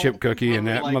chocolate don't chip cookie, and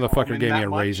really that like motherfucker almond gave me that a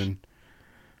much. raisin.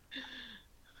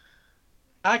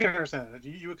 I can understand that.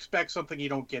 You expect something, you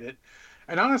don't get it.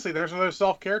 And honestly, there's another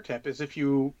self-care tip, is if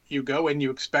you go and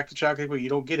you expect a chocolate but you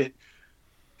don't get it,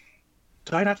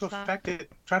 try not to affect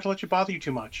it. Try not to let you bother you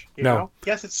too much. You No. know?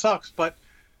 Yes, it sucks, but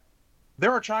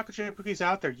there are chocolate chip cookies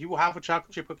out there. You will have a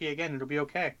chocolate chip cookie again, and it'll be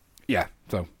okay. Yeah,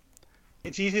 so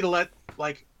It's easy to let,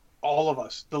 like, all of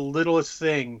us, the littlest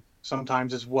thing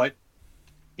sometimes is what,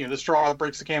 the straw that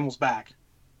breaks the camel's back.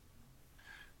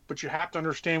 But you have to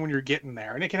understand when you're getting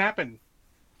there. And it can happen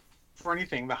for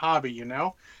anything, the hobby,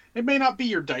 It may not be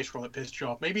your dice roll that pissed you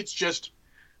off. Maybe it's just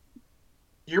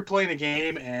you're playing a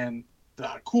game and the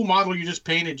cool model you just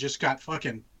painted just got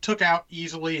fucking took out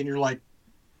easily, and you're like,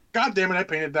 God damn it, I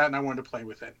painted that and I wanted to play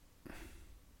with it.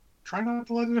 Try not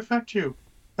to let it affect you.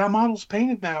 That model's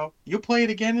painted now. You'll play it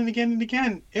again and again and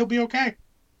again. It'll be okay.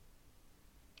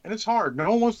 And it's hard.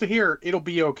 No one wants to hear it'll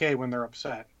be okay when they're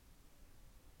upset.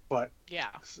 But Yeah.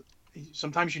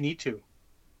 sometimes you need to.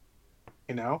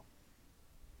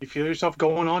 You feel yourself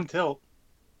going on tilt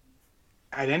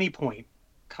at any point.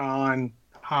 Con,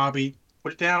 hobby,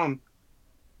 put it down.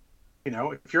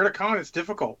 If you're at a con, it's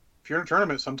difficult. If you're in a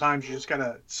tournament, sometimes you just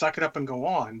gotta suck it up and go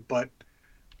on. But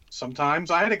sometimes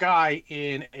I had a guy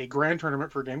in a grand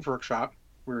tournament for Games Workshop.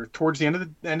 We're towards the end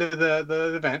of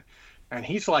the event, and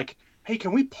he's like, "Hey,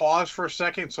 can we pause for a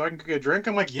second so I can go get a drink?"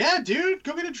 I'm like, "Yeah, dude,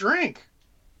 go get a drink.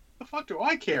 The fuck do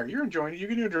I care? You're enjoying it. You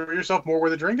can enjoy yourself more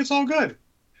with a drink. It's all good."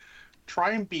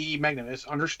 Try and be magnanimous.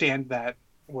 Understand that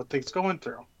what things going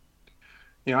through.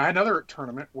 I had another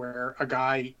tournament where a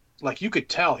guy, like, you could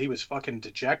tell he was fucking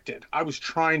dejected. I was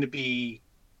trying to be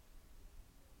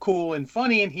cool and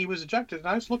funny, and he was dejected. And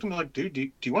I just looked at him like, dude, do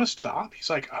you want to stop? He's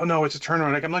like, oh no, it's a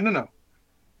tournament. I'm like, no,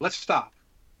 let's stop.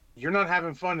 You're not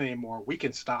having fun anymore. We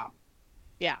can stop.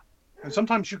 Yeah. And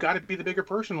sometimes you got to be the bigger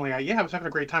person. Like, yeah, I was having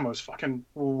a great time. I was fucking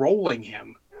rolling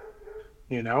him.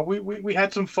 We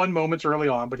had some fun moments early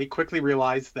on, but he quickly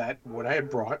realized that what I had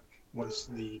brought was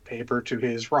the paper to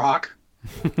his rock.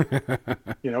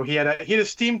 He had a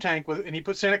steam tank and he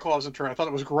put Santa Claus in turn. I thought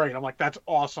it was great. I'm like, that's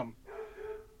awesome.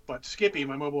 But Skippy,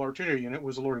 my mobile artillery unit,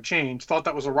 was a Lord of Change, thought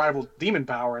that was a rival demon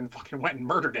power and fucking went and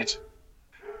murdered it.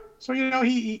 So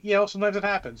he sometimes it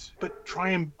happens, but try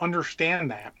and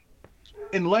understand that.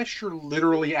 Unless you're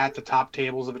literally at the top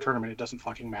tables of a tournament, it doesn't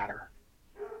fucking matter.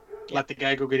 Let the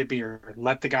guy go get a beer.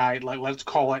 Let the guy, let's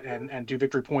call it and do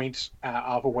victory points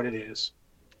off of what it is.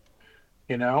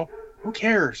 Who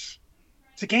cares?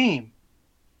 It's a game.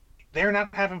 They're not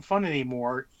having fun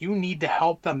anymore. You need to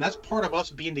help them. That's part of us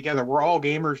being together. We're all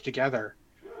gamers together.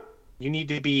 You need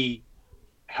to be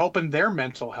helping their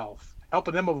mental health,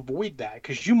 helping them avoid that.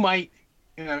 Because you might,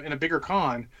 in a bigger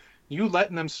con, you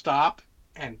letting them stop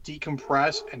and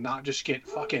decompress and not just get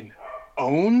fucking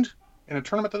owned in a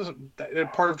tournament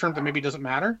part of a tournament that maybe doesn't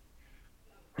matter.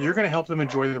 You're going to help them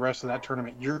enjoy the rest of that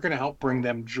tournament. You're going to help bring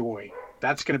them joy.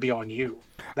 That's going to be on you.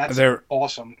 That's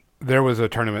awesome. there was a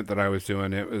tournament that I was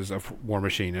doing. It was a War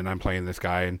Machine, and I'm playing this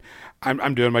guy, and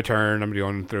I'm doing my turn. I'm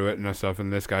going through it and stuff,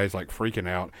 and this guy's like freaking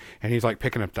out, and he's like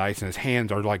picking up dice, and his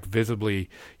hands are like visibly,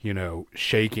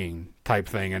 shaking type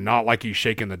thing, and not like he's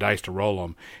shaking the dice to roll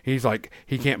them. He's like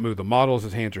he can't move the models.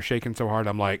 His hands are shaking so hard.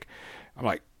 I'm like,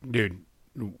 dude,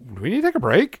 do we need to take a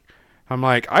break? I'm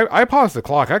like, I paused the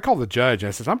clock. I called the judge, and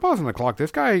I says, I'm pausing the clock.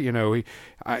 This guy, I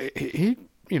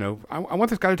want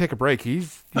this guy to take a break.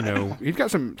 He's, he's got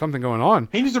something going on.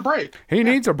 He needs a break. He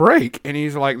needs a break. And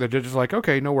he's like, the judge is like,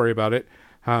 okay, no worry about it.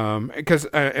 Because,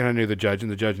 and I knew the judge,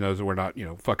 and the judge knows that we're not,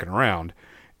 fucking around.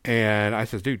 And I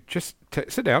says, dude, just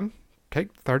sit down,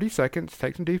 take 30 seconds,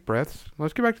 take some deep breaths.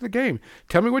 Let's get back to the game.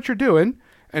 Tell me what you're doing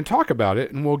and talk about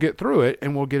it, and we'll get through it,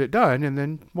 and we'll get it done, and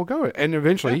then we'll go. And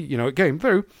eventually, it came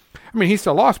through. I mean, he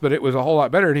still lost, but it was a whole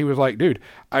lot better. And he was like, dude,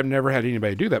 I've never had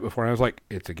anybody do that before. And I was like,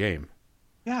 it's a game.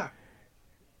 Yeah.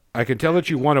 I can tell that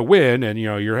you want to win, and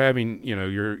you're having,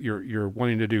 you're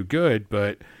wanting to do good,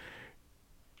 but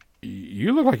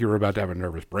you look like you were about to have a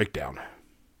nervous breakdown.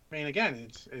 I mean, again,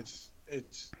 it's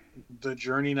the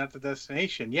journey, not the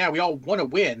destination. Yeah, we all want to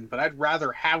win, but I'd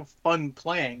rather have fun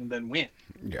playing than win.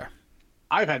 Yeah.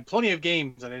 I've had plenty of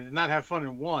games that I did not have fun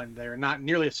and won. They're not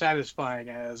nearly as satisfying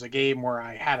as a game where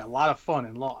I had a lot of fun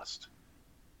and lost.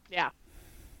 Yeah.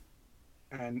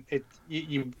 And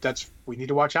we need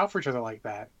to watch out for each other like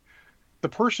that. The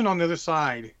person on the other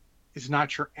side is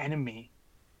not your enemy.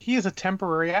 He is a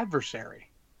temporary adversary.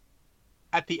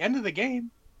 At the end of the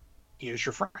game, he is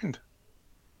your friend.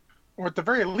 Or at the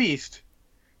very least,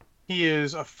 he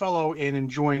is a fellow in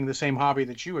enjoying the same hobby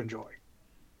that you enjoy.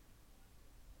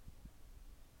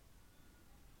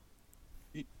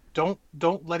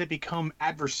 Don't let it become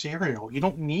adversarial. You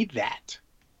don't need that.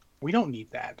 We don't need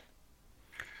that.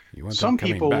 Some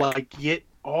people get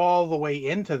all the way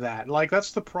into that. Like,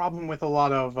 that's the problem with a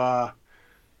lot of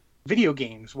video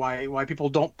games. Why people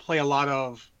don't play a lot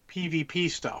of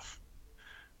PvP stuff,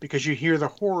 because you hear the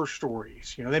horror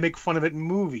stories. They make fun of it in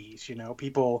movies.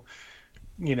 People,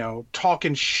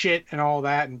 talking shit and all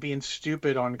that and being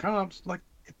stupid on comps. Like,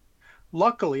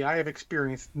 luckily, I have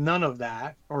experienced none of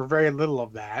that, or very little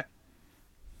of that.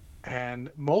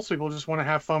 And most people just want to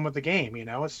have fun with the game.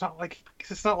 It's not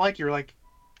like you're like,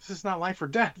 this is not life or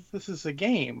death. This is a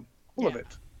game. All of it.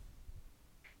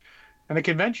 And a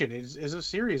convention is a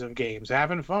series of games,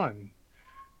 having fun.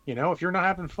 If you're not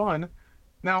having fun,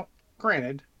 now,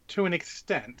 granted, to an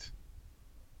extent,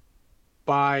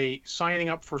 by signing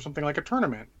up for something like a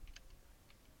tournament,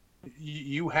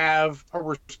 you have a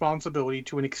responsibility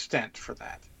to an extent for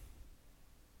that.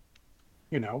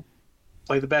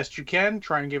 Play the best you can,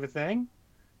 try and give a thing.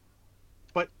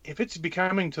 But if it's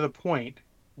becoming to the point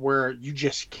where you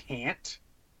just can't,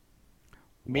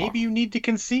 maybe you need to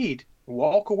concede,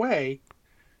 walk away,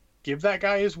 give that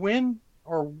guy his win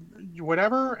or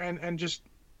whatever, and just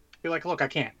be like, look, I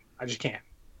just can't.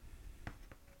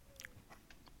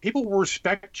 People will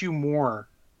respect you more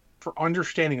for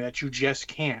understanding that you just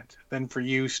can't than for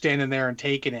you standing there and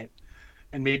taking it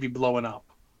and maybe blowing up.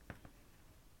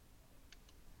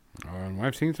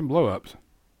 I've seen some blow-ups.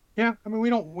 Yeah, I mean, we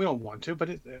don't want to,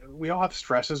 but we all have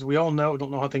stresses. We all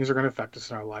don't know how things are going to affect us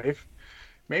in our life.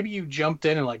 Maybe you jumped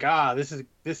in and like,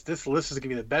 this list is going to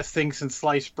be the best thing since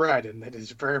sliced bread, and it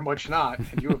is very much not.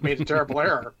 And you have made a terrible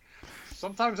error.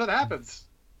 Sometimes that happens.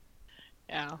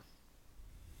 Yeah.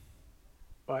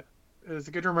 But it's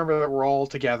good to remember that we're all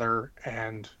together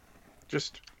and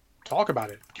just talk about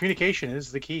it. Communication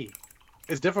is the key.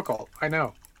 It's difficult, I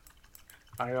know.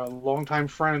 I had a longtime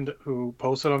friend who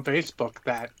posted on Facebook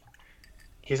that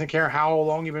he doesn't care how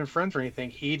long you've been friends or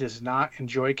anything. He does not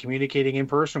enjoy communicating in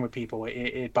person with people.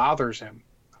 It bothers him.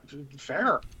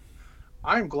 Fair.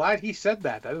 I'm glad he said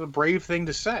that. That is a brave thing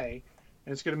to say.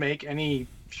 And it's going to make any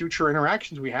future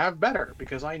interactions we have better,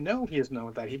 because I know he has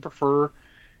known that. He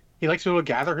likes to be able to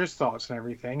gather his thoughts and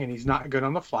everything, and he's not good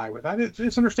on the fly with that.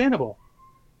 It's understandable.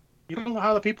 You don't know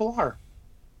how the people are.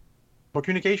 But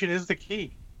communication is the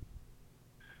key.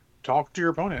 Talk to your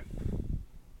opponent.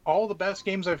 All the best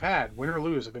games I've had, win or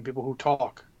lose, have been people who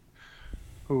talk.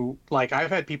 I've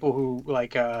had people who,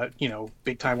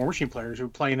 big time War Machine players who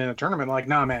playing in a tournament, like,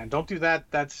 nah, man, don't do that.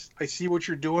 I see what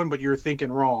you're doing, but you're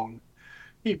thinking wrong.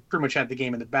 He pretty much had the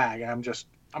game in the bag.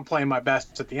 I'm playing my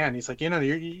best at the end. He's like,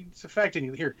 it's affecting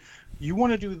you. Here, you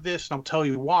want to do this, and I'll tell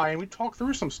you why. And we talk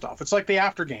through some stuff. It's like the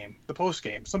after game, the post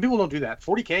game. Some people don't do that.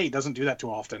 40K doesn't do that too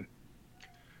often.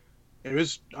 It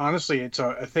was, honestly, it's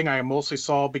a thing I mostly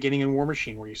saw beginning in War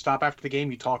Machine, where you stop after the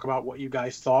game, you talk about what you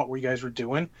guys thought, what you guys were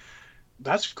doing.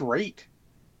 That's great.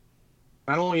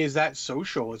 Not only is that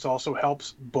social, it also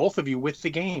helps both of you with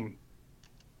the game.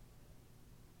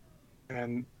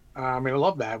 And I mean, I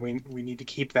love that. We need to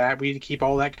keep that. We need to keep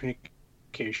all that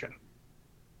communication.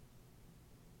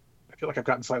 I feel like I've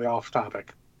gotten slightly off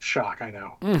topic. Shock, I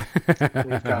know.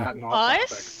 We've gotten off topic.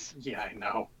 Us? Yeah, I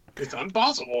know. It's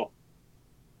impossible.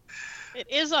 It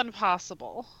is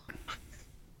impossible.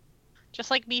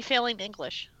 Just like me failing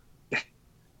English.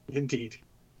 Indeed.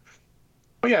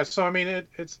 But yeah, so I mean,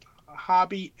 it's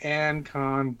hobby and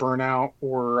con burnout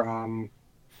or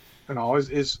and all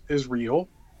is real.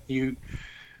 You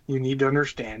need to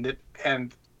understand it,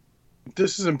 and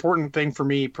this is an important thing for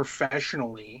me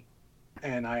professionally.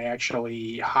 And I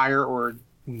actually hire or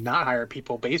not hire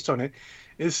people based on it.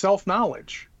 Is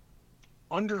self-knowledge,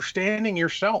 understanding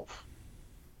yourself.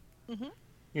 Mm-hmm.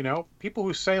 You know, people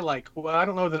who say like, "Well, I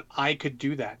don't know that I could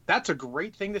do that." That's a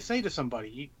great thing to say to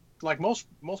somebody. Like most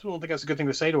people don't think that's a good thing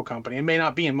to say to a company. It may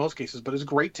not be in most cases, but it's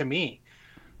great to me.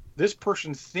 This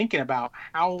person's thinking about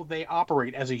how they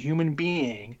operate as a human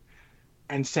being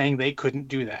and saying they couldn't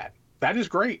do that. That is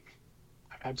great.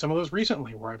 I've had some of those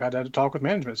recently where I've had to talk with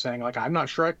management saying like, I'm not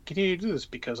sure I can continue to do this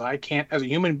because I can't, as a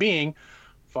human being,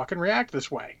 fucking react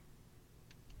this way.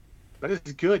 That is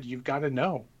good. You've got to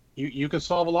know. You can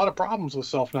solve a lot of problems with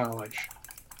self-knowledge.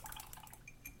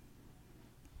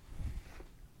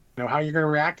 Know how you're going to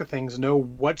react to things, know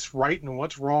what's right and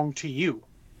what's wrong to you.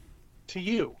 To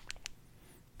you.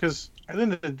 Because at the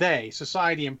end of the day,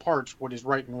 society imparts what is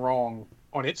right and wrong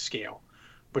on its scale.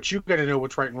 But you've got to know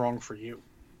what's right and wrong for you.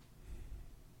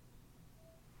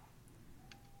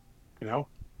 You know?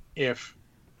 If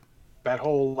that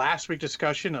whole last week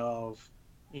discussion of,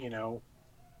 you know,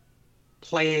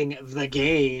 playing the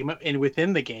game and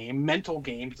within the game, mental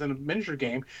games and a miniature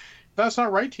game, if that's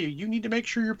not right to you, you need to make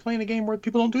sure you're playing a game where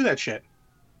people don't do that shit.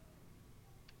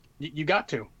 You got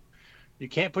to. You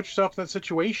can't put yourself in that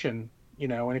situation, you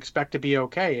know, and expect to be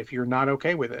okay if you're not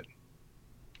okay with it.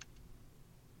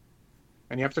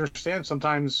 And you have to understand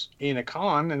sometimes in a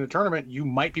con, in a tournament, you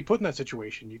might be put in that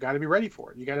situation. You got to be ready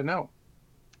for it. You got to know.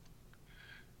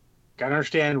 Got to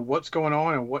understand what's going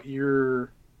on and what you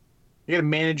got to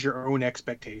manage your own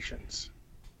expectations.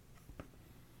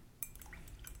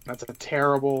 That's a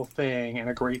terrible thing and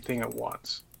a great thing at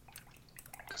once.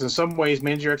 Because in some ways,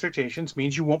 manage your expectations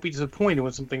means you won't be disappointed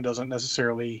when something doesn't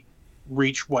necessarily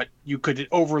reach what you could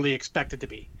overly expect it to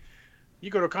be. You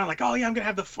go to a con like, oh yeah, I'm going to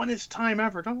have the funnest time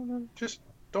ever. No, just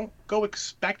don't go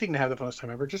expecting to have the funnest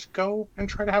time ever. Just go and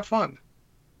try to have fun.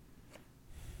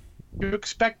 You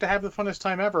expect to have the funnest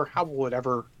time ever, how will it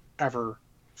ever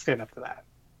stand up to that?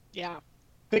 Yeah.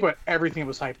 Think about everything that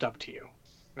was hyped up to you.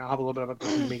 Now, I'll have a little bit about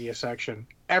this in the media section.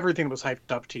 Everything that was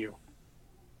hyped up to you.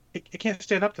 It can't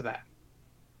stand up to that.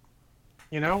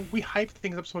 You know, we hype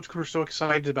things up so much because we're so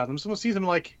excited about them. Someone sees them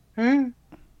like, it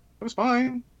was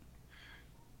fine.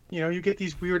 You know, you get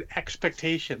these weird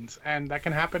expectations, and that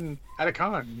can happen at a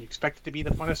con. You expect it to be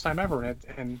the funnest time ever,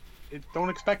 and don't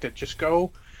expect it. Just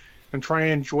go and try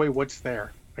and enjoy what's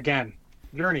there. Again,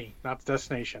 journey, not the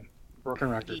destination. Broken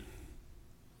record.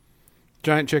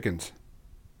 Giant chickens.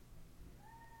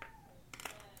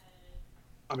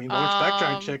 I mean, don't expect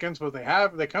giant chickens, but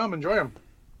they come, enjoy them.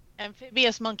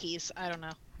 Amphibious monkeys. I don't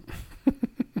know.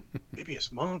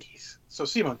 Amphibious monkeys. So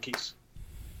sea monkeys.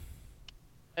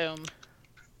 Boom.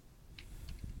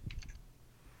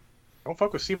 Don't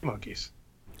fuck with sea monkeys.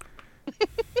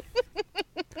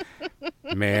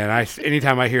 Man,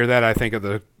 anytime I hear that, I think of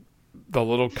the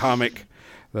little comic,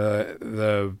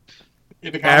 the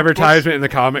advertisement in the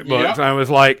comic books. Yep. And I was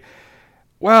like,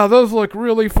 wow, those look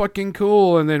really fucking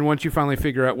cool. And then once you finally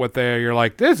figure out what they are, you're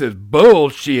like, this is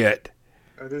bullshit.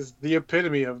 That is the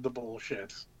epitome of the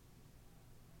bullshit.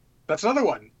 That's another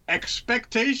one.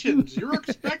 Expectations. You're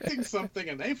expecting something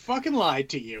and they fucking lied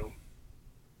to you.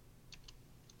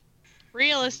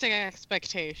 Realistic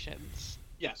expectations.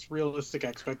 Yes, realistic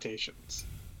expectations.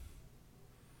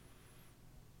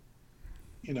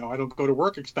 You know, I don't go to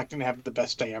work expecting to have the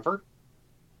best day ever.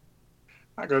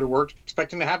 I go to work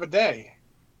expecting to have a day.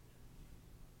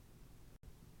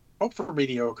 Hope for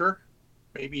mediocre,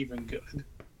 maybe even good.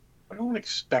 I don't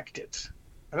expect it.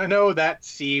 And I know that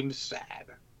seems sad.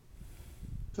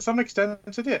 To some extent,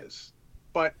 it is.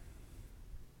 But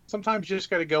sometimes you just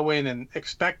got to go in and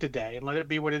expect a day and let it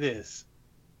be what it is.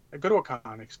 I go to a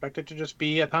con, expect it to just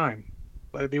be a time.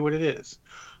 Let it be what it is.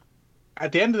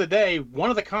 At the end of the day, one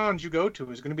of the cons you go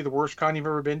to is going to be the worst con you've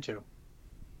ever been to.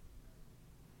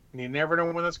 And you never know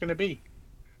when that's going to be.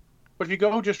 But if you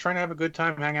go just trying to have a good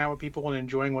time, hang out with people, and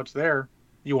enjoying what's there,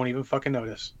 you won't even fucking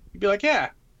notice. You'd be like, yeah,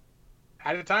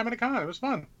 had a time at a con. It was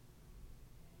fun.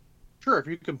 Sure, if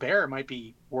you compare, it might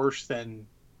be worse than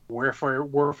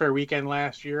Warfare Weekend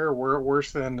last year, or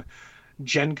worse than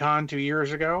Gen Con 2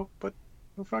 years ago. But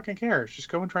Who fucking cares? Just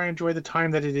go and try and enjoy the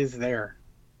time that it is there.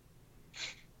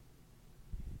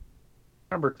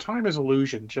 Remember, time is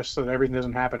illusion, just so that everything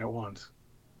doesn't happen at once.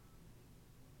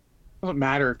 It doesn't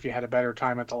matter if you had a better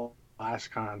time at the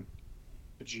last con.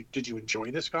 Did you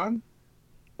enjoy this con?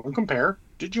 Don't compare.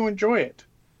 Did you enjoy it?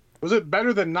 Was it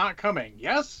better than not coming?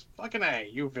 Yes? Fucking A,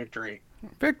 you victory.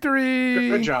 Victory!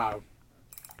 Good job.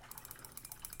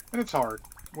 And it's hard.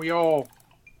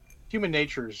 Human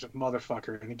nature's a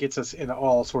motherfucker, and it gets us into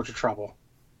all sorts of trouble.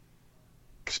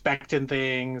 Expecting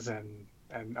things and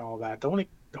all that. Don't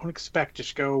expect.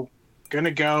 Just go.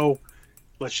 Gonna go.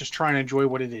 Let's just try and enjoy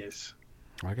what it is.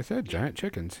 Like I said, giant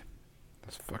chickens.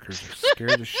 Those fuckers are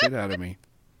scared the shit out of me.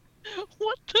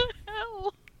 What the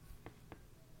hell?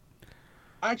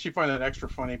 I actually find that extra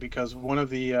funny because one of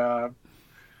the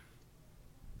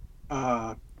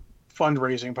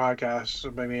fundraising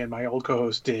podcasts me and my old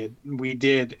co-host we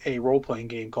did a role-playing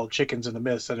game called Chickens in the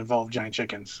Mist that involved giant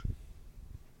chickens.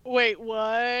 Wait,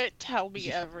 what? Tell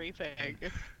me everything.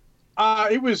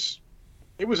 It was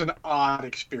an odd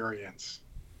experience.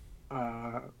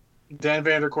 Dan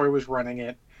Vanderkoy was running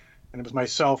it, and it was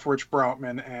myself, Rich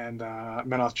Broutman, and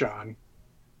Menoth John.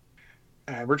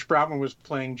 And Rich Broutman was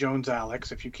playing Jones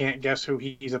Alex. If you can't guess who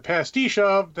he's a pastiche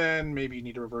of, then maybe you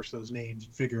need to reverse those names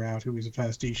and figure out who he's a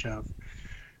pastiche of.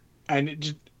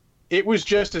 And it was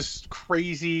just as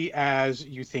crazy as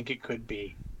you think it could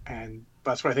be. And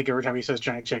that's what I think every time he says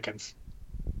giant chickens.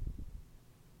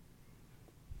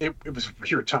 It was a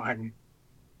weird time.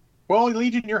 Well,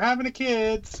 Legion, you're having a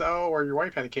kid, or your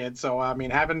wife had a kid, so, I mean,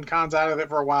 having cons out of it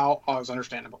for a while is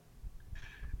understandable.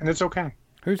 And it's okay.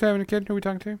 Who's having a kid? Who are we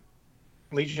talking to?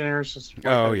 Legionnaires just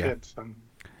oh yeah. Kids. It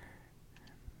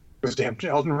was damn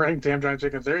Elden Ring, damn giant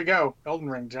chickens. There you go, Elden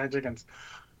Ring, giant chickens.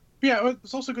 Yeah,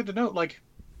 it's also good to note, like,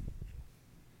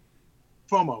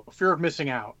 FOMO, fear of missing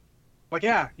out. Like,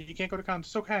 yeah, you can't go to cons.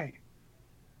 It's okay.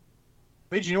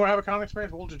 Legion, you want to have a con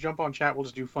experience? We'll just jump on chat. We'll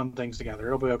just do fun things together.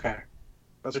 It'll be okay.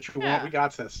 That's what you want. We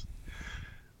got this.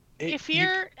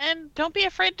 And don't be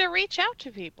afraid to reach out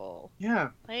to people. Yeah.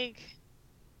 Like.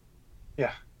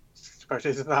 Yeah.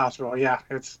 Especially at the hospital. Yeah,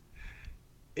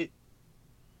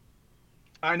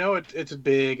 I know it's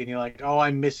big, and you're like, oh,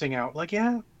 I'm missing out. Like,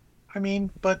 yeah, I mean,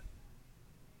 but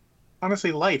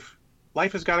honestly, life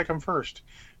has got to come first.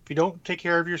 If you don't take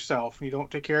care of yourself and you don't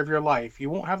take care of your life, you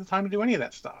won't have the time to do any of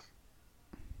that stuff.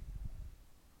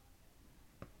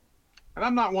 And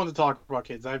I'm not one to talk about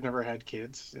kids. I've never had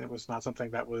kids. It was not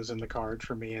something that was in the cards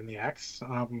for me and the ex.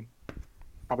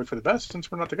 Probably for the best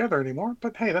since we're not together anymore.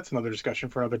 But hey, that's another discussion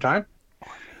for another time.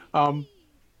 But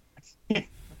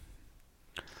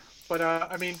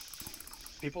I mean,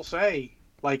 people say,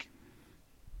 like,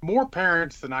 more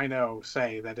parents than I know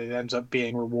say that it ends up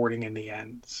being rewarding in the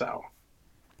end. So,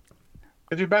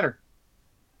 they do better.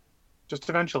 Just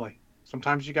eventually.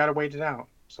 Sometimes you got to wait it out.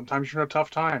 Sometimes you're in a tough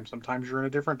time. Sometimes you're in a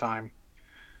different time.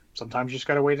 Sometimes you just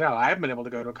got to wait it out. I haven't been able to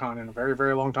go to a con in a very,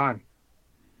 very long time.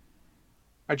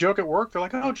 I joke at work. They're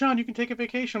like, oh, John, you can take a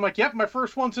vacation. I'm like, yep, my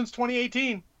first one since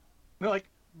 2018. And they're like,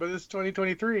 but it's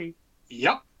 2023.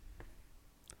 Yep.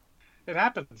 It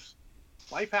happens.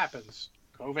 Life happens.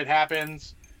 COVID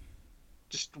happens.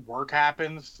 Just work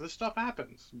happens. This stuff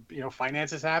happens.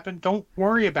 Finances happen. Don't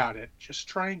worry about it. Just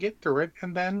try and get through it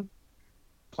and then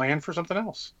plan for something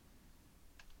else.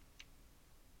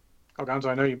 Oh, Gonzo,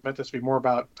 I know you meant this to be more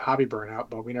about hobby burnout,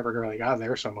 but we never really got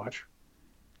there so much.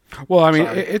 Well, I mean,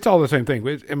 it's all the same thing.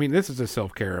 I mean, this is a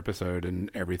self-care episode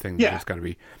and everything. Yeah. It's got to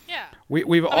be. Yeah.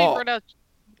 We've all. Burnout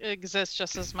exists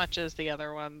just as much as the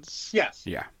other ones. Yes.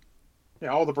 Yeah. Yeah,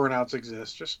 all the burnouts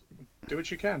exist. Just do what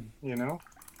you can,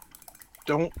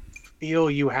 Don't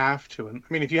feel you have to. And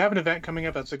I mean, if you have an event coming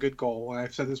up, that's a good goal. And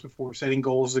I've said this before, setting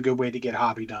goals is a good way to get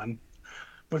hobby done.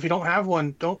 But if you don't have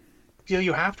one, don't feel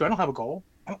you have to. I don't have a goal.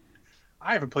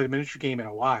 I haven't played a miniature game in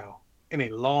a while. In a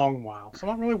long while. So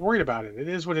I'm not really worried about it. It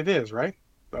is what it is, right?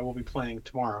 I will be playing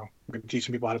tomorrow. I'm going to teach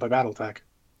some people how to play Battletech.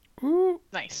 Ooh.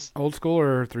 Nice. Old school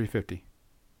or 350?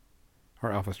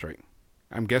 Or Alpha Strike?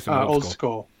 I'm guessing old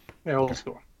school. Yeah, old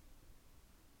school.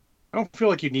 I don't feel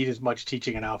like you need as much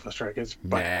teaching in Alpha Strike.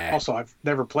 But also, I've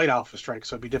never played Alpha Strike,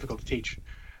 so it'd be difficult to teach.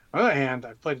 On the other hand,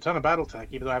 I've played a ton of Battletech,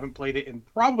 even though I haven't played it in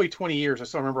probably 20 years. I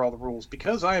still remember all the rules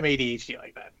because I am ADHD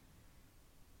like that.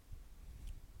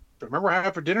 Remember what I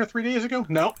had for dinner 3 days ago?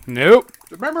 No. Nope.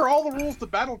 Remember all the rules to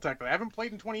Battletech that I haven't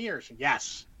played in 20 years?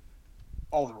 Yes.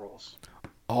 All the rules.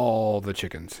 All the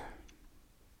chickens.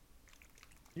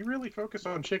 You really focus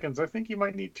on chickens. I think you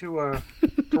might need to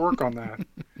work on that.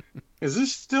 Is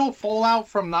this still fallout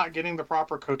from not getting the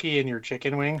proper cookie in your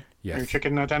chicken wing? Yes. Your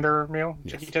chicken tender meal?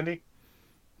 Yes. Chicky tendy?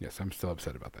 Yes, I'm still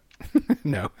upset about that.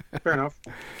 No. Fair enough.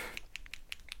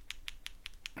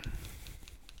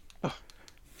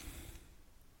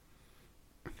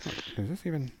 Is this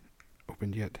even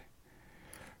opened yet?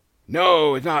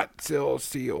 No, it's not still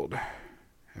sealed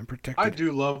and I protected.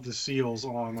 do love the seals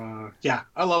on. Yeah,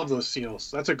 I love those seals.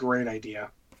 That's a great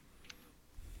idea.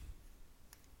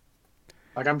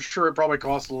 Like, I'm sure it probably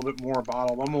costs a little bit more a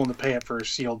bottle. But I'm willing to pay it for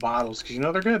sealed bottles because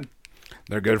they're good.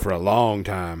 They're good for a long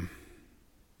time.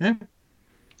 Yeah.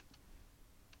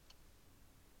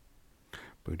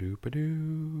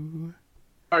 Ba-doo.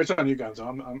 All right, it's on you guys.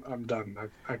 I'm done.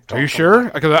 I've Are you talked a sure?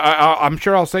 lot. Because I'm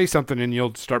sure I'll say something and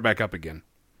you'll start back up again.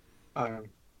 I'll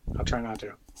try not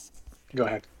to. Go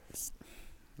ahead.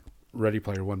 Ready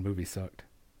Player One movie sucked.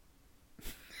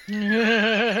 Well,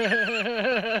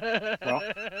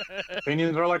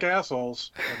 opinions are like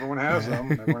assholes. Everyone has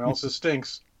them. Everyone else's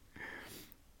stinks.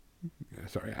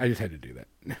 Sorry, I just had to do that.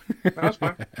 No, that's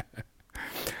fine.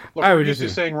 Look, I we're was used to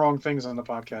just saying wrong things on the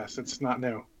podcast. It's not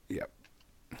new. Yep.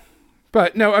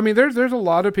 But no, I mean, there's a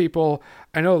lot of people.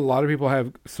 I know a lot of people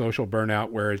have social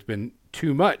burnout where it's been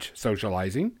too much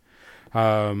socializing,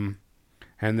 and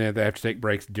then they have to take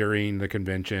breaks during the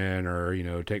convention,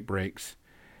 or take breaks,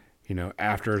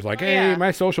 after. It's like, Oh, hey, yeah.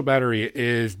 my social battery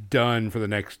is done for the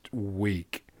next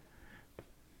week.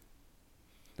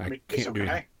 I It's can't do it.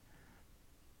 okay.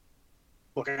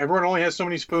 Look, everyone only has so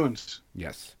many spoons.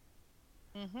 Yes.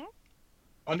 Hmm.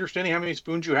 Understanding how many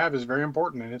spoons you have is very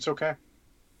important, and it's okay.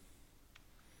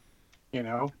 You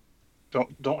know,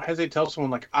 don't hesitate to tell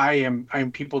someone like I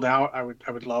am peopled out. I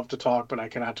would love to talk, but I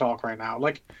cannot talk right now.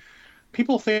 Like,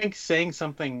 people think saying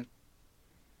something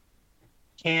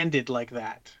candid like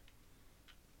that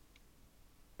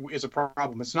is a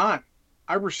problem. It's not.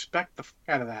 I respect the fuck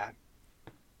out of that.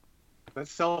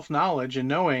 That's self knowledge and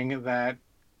knowing that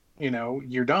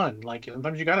you're done. Like,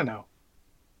 sometimes you gotta know.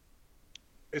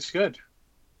 It's good.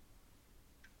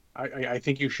 I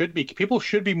think you should be. People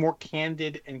should be more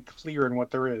candid and clear in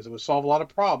what there is. It would solve a lot of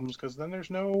problems because then there's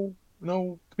no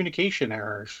communication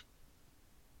errors.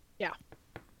 Yeah.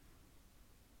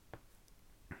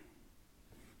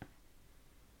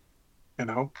 You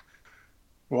know,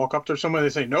 walk up to somebody, they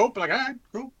say nope, like, all right,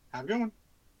 cool, have a good one.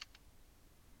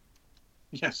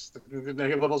 Yes, the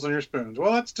negative levels on your spoons.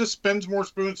 Well, that just spends more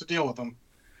spoons to deal with them.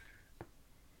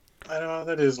 I know how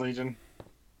that is, Legion.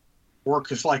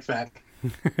 Work is like that.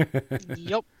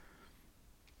 Yep.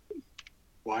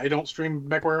 Well, I don't stream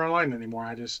MechWarrior Online anymore.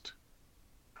 I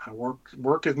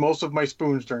work is most of my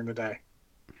spoons during the day.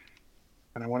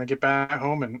 And I want to get back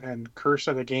home and curse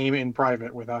at a game in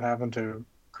private without having to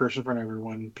curse in front of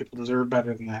everyone. People deserve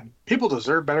better than that. People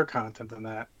deserve better content than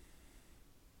that.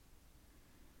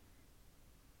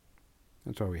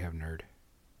 That's why we have nerd.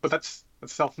 But that's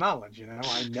self knowledge,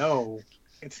 I know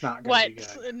it's not going What, to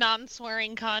be good.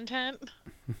 non-swearing content?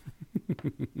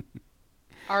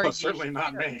 Are Well, you certainly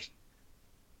not sure? me.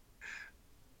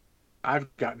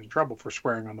 I've gotten in trouble for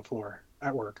swearing on the floor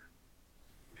at work.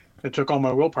 It took all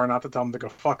my willpower not to tell them to go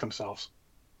fuck themselves.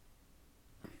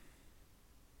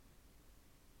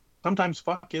 Sometimes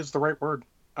fuck is the right word.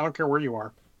 I don't care where you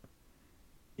are.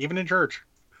 Even in church.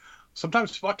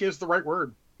 Sometimes fuck is the right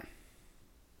word.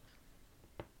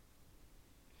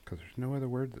 Because there's no other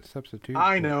word that substitutes.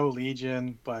 I know,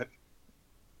 Legion, but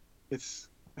it's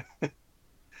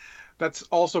that's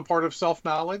also part of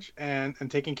self-knowledge and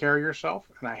taking care of yourself.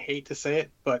 And I hate to say it,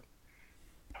 but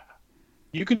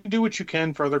you can do what you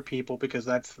can for other people because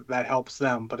that helps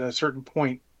them. But at a certain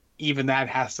point, even that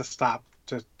has to stop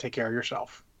to take care of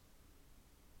yourself.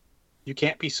 You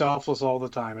can't be selfless all the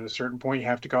time. At a certain point, you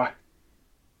have to go. And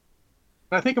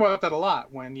I think about that a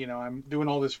lot when, I'm doing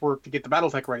all this work to get the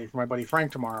Battletech ready for my buddy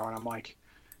Frank tomorrow. And I'm like,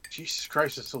 Jesus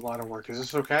Christ, it's a lot of work. Is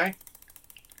this okay?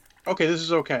 Okay, this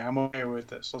is okay. I'm okay with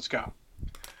this. Let's go.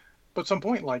 But at some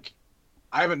point, like,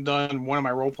 I haven't done one of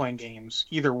my role-playing games,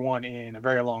 either one, in a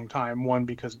very long time. One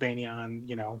because Banyan,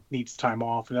 needs time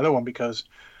off. Another one because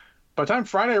by the time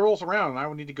Friday rolls around and I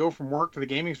would need to go from work to the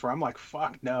gaming store, I'm like,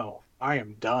 fuck no. I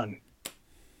am done.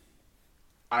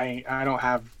 I don't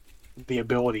have the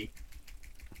ability.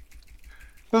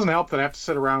 It doesn't help that I have to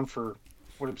sit around for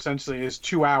what essentially is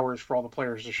 2 hours for all the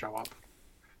players to show up.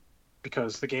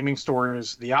 Because the gaming store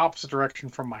is the opposite direction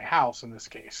from my house in this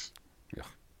case. Yeah.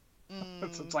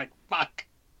 It's like, fuck.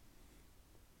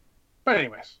 But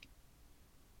anyways,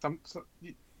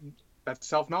 that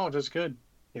self-knowledge is good,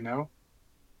 No?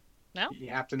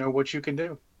 You have to know what you can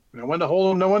do. Know when to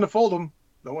hold them, know when to fold them,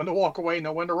 know when to walk away,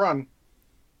 know when to run.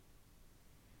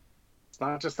 It's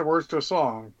not just the words to a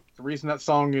song. The reason that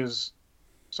song is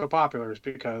so popular is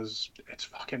because it's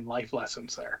fucking life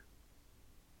lessons there.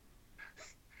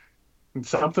 And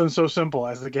something so simple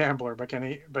as The Gambler by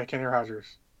Kenny Rogers.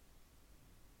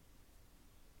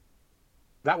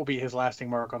 That will be his lasting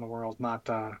mark on the world, not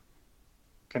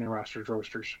Kenny Roster's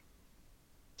roasters.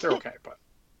 They're okay, but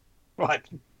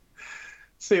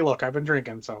see, look, I've been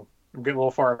drinking, so I'm getting a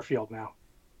little far afield now.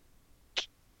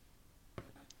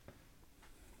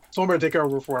 So I'm going to take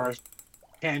over before I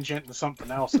tangent into something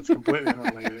else that's completely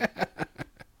unrelated.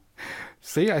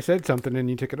 See, I said something and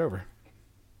you took it over.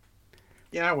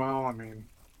 Yeah, well, I mean,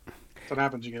 that's what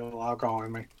happens. You get a little alcohol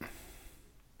in me.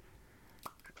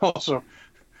 Also, I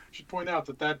should point out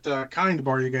that kind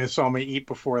bar you guys saw me eat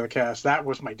before the cast, that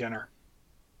was my dinner.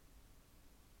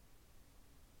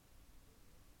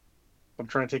 I'm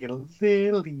trying to take it a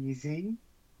little easy.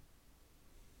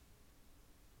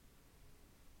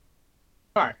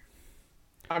 All right,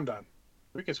 I'm done.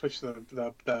 We can switch the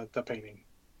painting,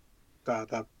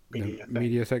 the media The thing.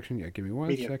 media section? Yeah, give me one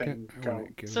Media second. thing, go.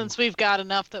 Since we've got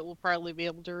enough that we'll probably be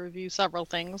able to review several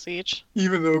things each.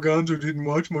 Even though Gonzo didn't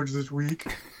watch much this week.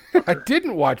 I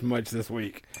didn't watch much this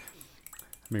week.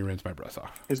 Let me rinse my breath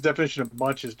off. His definition of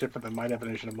much is different than my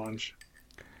definition of munch.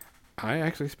 I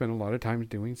actually spent a lot of time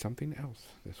doing something else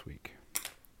this week.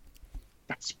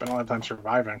 I spent a lot of time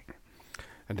surviving.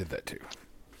 I did that too.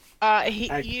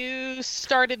 You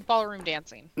started ballroom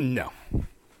dancing. No.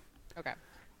 Okay.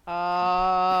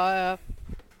 Yeah,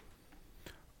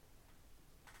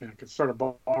 I could start a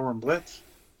ballroom blitz.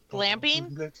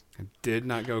 Glamping? Blitz. I did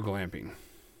not go glamping.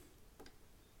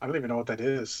 I don't even know what that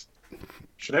is.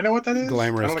 Should I know what that is?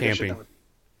 Glamorous I don't think I should camping. know it.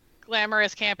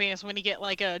 Glamorous camping is when you get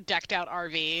like a decked out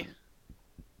RV.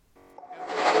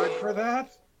 Word for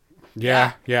that?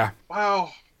 Yeah. Wow.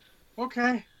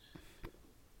 Okay.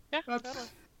 Yeah, That's... totally.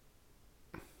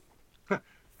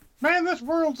 Man, this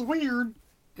world's weird.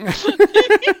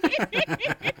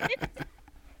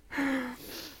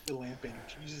 Lamping.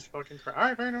 Jesus fucking Christ. All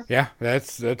right, fair enough. Yeah,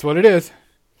 that's what it is.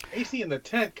 AC in the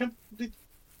tent.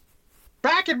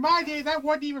 Back in my day, that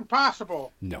wasn't even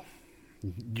possible. No.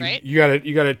 Right? You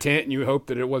got a tent and you hope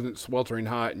that it wasn't sweltering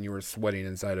hot and you were sweating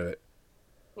inside of it.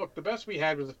 Look, the best we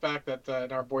had was the fact that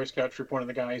in our Boy Scout troop, one of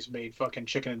the guys made fucking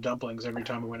chicken and dumplings every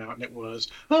time we went out, and it was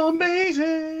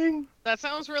amazing. That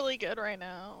sounds really good right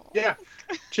now. Yeah,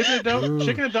 chicken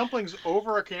and dumplings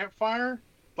over a campfire,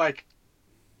 like,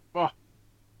 oh,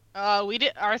 We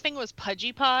did. Our thing was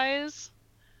pudgy pies.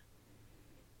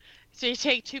 So you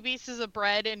take 2 pieces of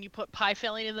bread and you put pie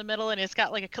filling in the middle, and it's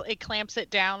got like it clamps it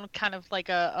down, kind of like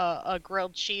a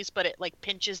grilled cheese, but it like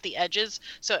pinches the edges,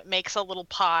 so it makes a little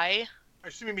pie. I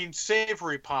assume you mean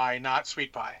savory pie, not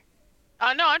sweet pie.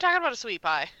 No, I'm talking about a sweet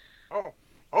pie. Oh,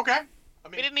 okay. I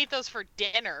We mean, didn't eat those for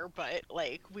dinner, but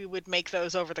like we would make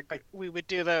those over the. We would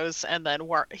do those and then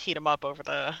heat them up over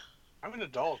the. I'm an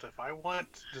adult. If I want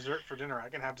dessert for dinner, I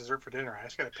can have dessert for dinner. I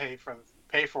just got to pay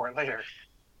for it later.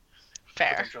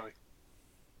 Fair. Potentially.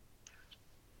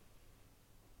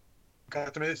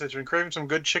 Got to admit that you've been craving some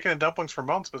good chicken and dumplings for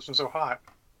months, but it's been so hot.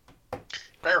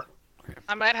 Fair.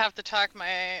 I might have to talk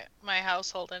my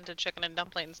household into chicken and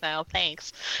dumplings now.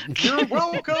 Thanks. You're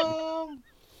welcome.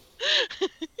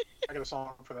 I got a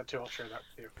song for that too. I'll share that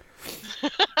with you.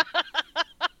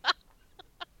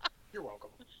 You're welcome.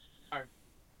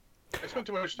 I spent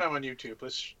too much time on YouTube,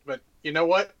 but you know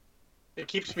what? It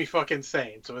keeps me fucking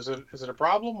sane. So is it a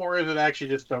problem or is it actually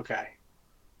just okay?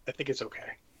 I think it's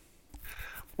okay.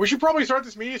 We should probably start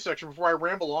this media section before I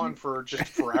ramble on for just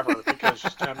forever because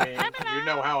I mean you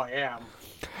know how I am.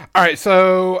 All right,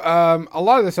 so a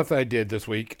lot of the stuff that I did this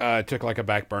week took like a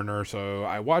back burner, so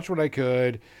I watched what I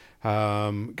could,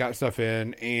 got stuff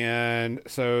in, and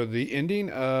so the ending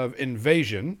of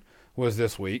Invasion was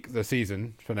this week, the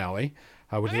season finale,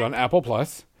 which is on Apple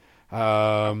Plus.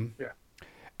 Yeah.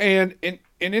 And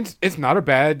it's not a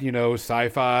bad,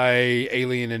 sci-fi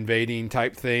alien invading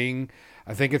type thing.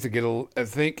 I think it's I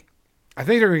think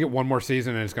they're gonna get one more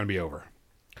season and it's gonna be over.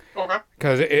 Okay.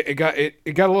 Because it got a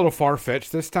little far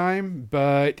fetched this time,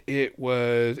 but it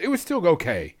was still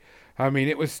okay. I mean,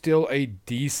 it was still a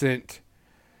decent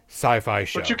sci-fi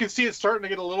show. But you can see it starting to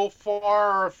get a little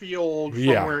far afield from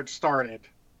where it started.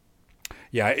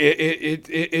 Yeah,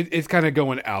 it's kind of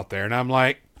going out there, and I'm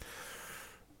like,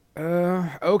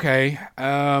 okay,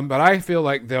 but I feel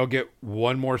like they'll get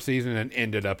one more season and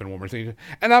end it up in one more season,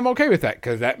 and I'm okay with that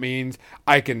because that means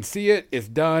I can see it. It's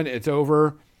done. It's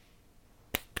over.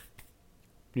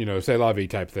 C'est la vie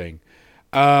type thing.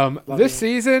 This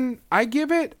season, I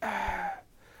give it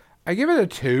a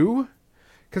 2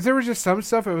 because there was just some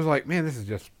stuff. It was like, man, this is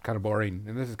just kind of boring,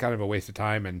 and this is kind of a waste of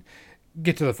time. And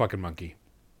get to the fucking monkey.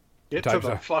 Get to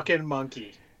the fucking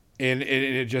monkey. And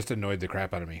it just annoyed the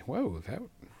crap out of me. Whoa, that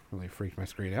really freaked my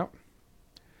screen out.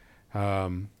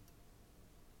 Don't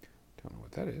know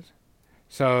what that is.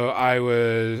 So I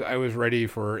was ready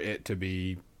for it to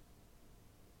be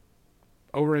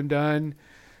over and done.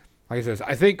 Like I says,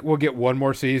 I think we'll get one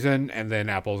more season, and then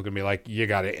Apple's gonna be like, "You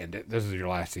got to end it. This is your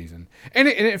last season." And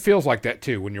it feels like that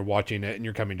too when you're watching it and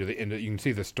you're coming to the end. You can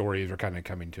see the stories are kind of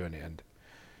coming to an end.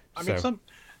 I mean, some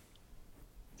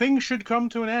things should come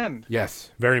to an end.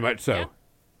 Yes, very much so. Yeah.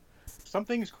 Some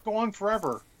things go on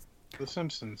forever. The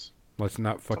Simpsons. Let's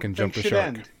not fucking Some jump the things should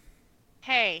shark. end.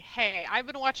 Hey, I've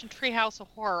been watching Treehouse of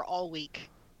Horror all week.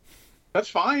 That's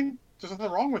fine. There's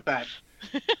nothing wrong with that.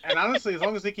 And honestly, as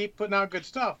long as they keep putting out good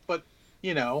stuff, but,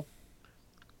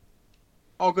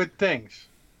 all good things.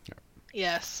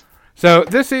 Yes. So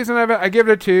this season of it, I give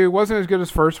it a 2. Wasn't as good as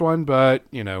first one, but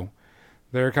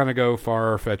they're kind of go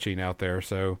far fetching out there.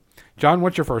 So, John,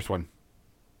 what's your first one?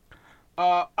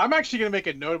 I'm actually going to make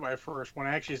a note of my first one.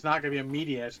 Actually, it's not going to be a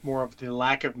media. It's more of the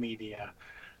lack of media.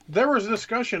 There was a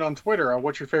discussion on Twitter on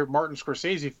what your favorite Martin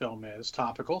Scorsese film is,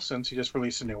 topical, since he just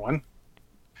released a new one.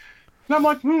 And I'm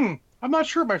like, I'm not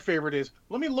sure what my favorite is.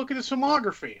 Let me look at his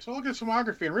filmography. So I looked at his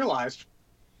filmography and realized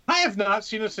I have not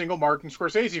seen a single Martin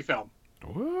Scorsese film.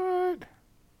 What?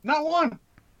 Not one.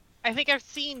 I think I've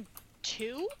seen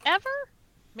 2 ever?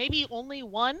 Maybe only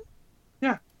 1?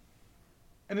 Yeah.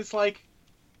 And it's like,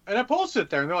 and I posted it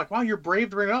there, and they're like, wow, you're brave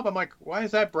to bring it up. I'm like, why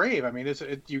is that brave? I mean,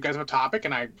 you guys have a topic,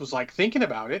 and I was like thinking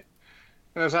about it.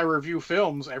 And as I review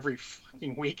films every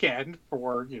fucking weekend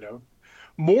for,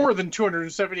 more than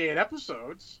 278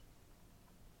 episodes.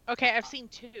 Okay, I've seen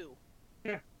 2.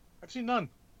 Yeah, I've seen none.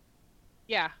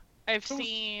 Yeah, I've So-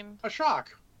 seen A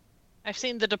shock.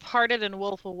 The Departed and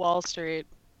Wolf of Wall Street.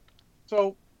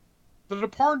 So, The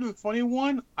Departed is a funny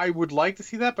one. I would like to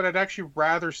see that, but I'd actually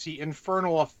rather see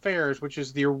Infernal Affairs, which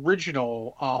is the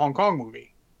original Hong Kong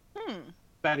movie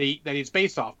that he's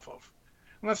based off of.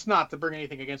 And that's not to bring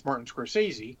anything against Martin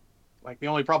Scorsese. Like, the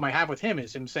only problem I have with him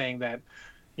is him saying that,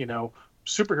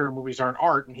 superhero movies aren't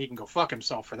art, and he can go fuck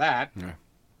himself for that. Yeah.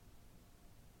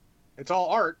 It's all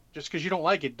art. Just because you don't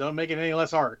like it, don't make it any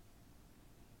less art.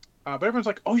 But everyone's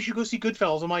like, oh, you should go see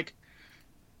Goodfellas. I'm like,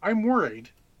 I'm worried.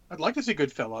 I'd like to see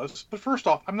Goodfellas, but first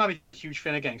off, I'm not a huge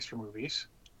fan of gangster movies.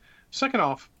 Second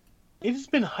off, it has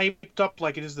been hyped up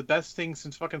like it is the best thing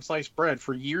since fucking sliced bread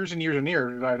for years and years and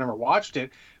years. I've never watched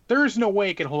it. There is no way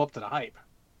it can hold up to the hype.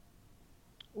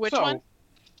 Which one?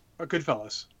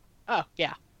 Goodfellas. Oh,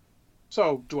 yeah.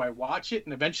 So, do I watch it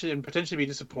and eventually and potentially be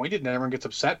disappointed and everyone gets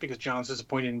upset because John's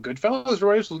disappointed in Goodfellas, or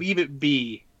do I just leave it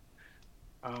be?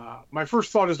 My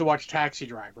first thought is to watch Taxi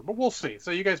Driver, but we'll see.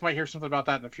 So you guys might hear something about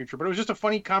that in the future. But it was just a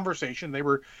funny conversation. They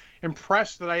were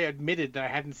impressed that I admitted that I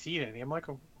hadn't seen any. I'm like,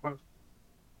 oh, what?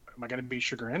 Am I going to be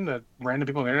chagrined that random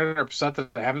people on the internet are upset that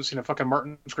I haven't seen a fucking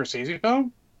Martin Scorsese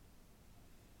film?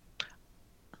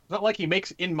 It's not like he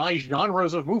makes in my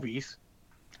genres of movies.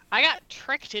 I got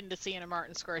tricked into seeing a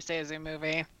Martin Scorsese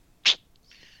movie.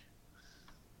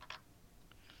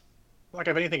 Like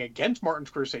I have anything against Martin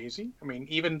Scorsese. I mean,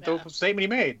 even the statement he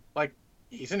made, like,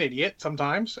 he's an idiot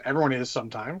sometimes. Everyone is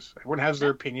sometimes. Everyone has their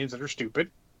opinions that are stupid.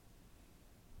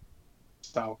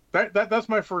 So that's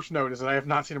my first note, is that I have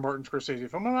not seen a Martin Scorsese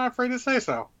film. I'm not afraid to say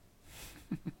so.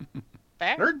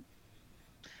 Fair. Nerd?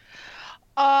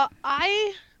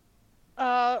 I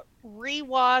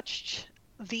rewatched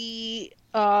the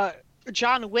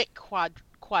John Wick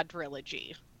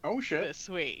quadrilogy Oh, shit. this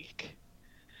week.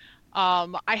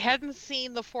 I hadn't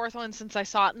seen the 4th one since I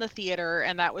saw it in the theater,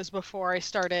 and that was before I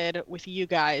started with you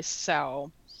guys,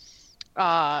 so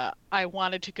I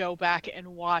wanted to go back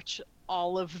and watch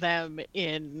all of them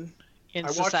in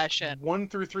succession. I watched 1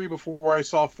 through 3 before I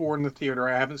saw 4 in the theater.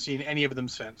 I haven't seen any of them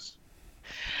since.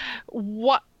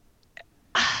 What?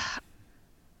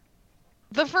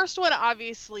 The first one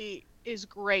obviously is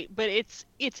great, but it's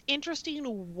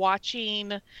interesting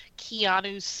watching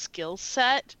Keanu's skill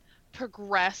set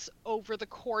progress over the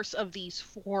course of these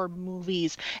 4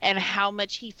 movies and how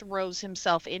much he throws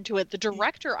himself into it. The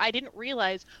director, I didn't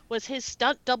realize, was his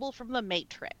stunt double from The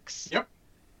Matrix. Yep.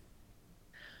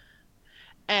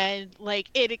 And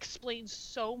it explains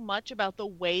so much about the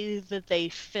way that they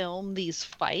film these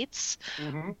fights.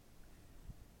 Mm-hmm.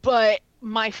 But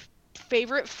my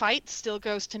favorite fight still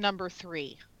goes to number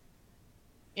 3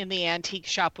 in the antique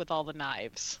shop with all the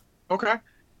knives. Okay.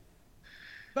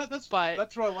 That's what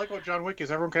I like about John Wick, is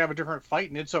everyone can have a different fight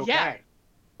and it's okay.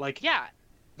 Yeah.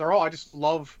 They're all, I just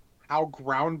love how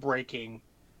groundbreaking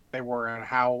they were and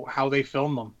how they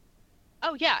filmed them.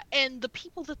 Oh yeah, and the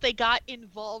people that they got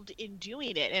involved in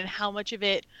doing it, and how much of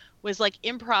it was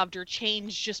improv or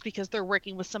changed just because they're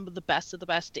working with some of the best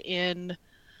in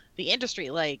the industry,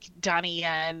 like Donnie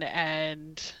Yen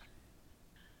and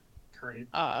Great.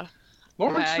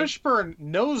 Lawrence Fishburne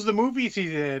knows the movies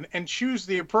he's in and chooses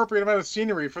the appropriate amount of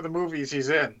scenery for the movies he's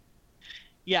in.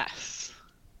 Yes.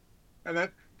 And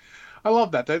that, I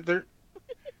love that.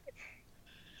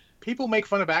 People make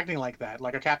fun of acting like that,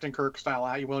 like a Captain Kirk style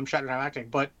William Shatner acting.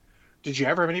 But did you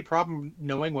ever have any problem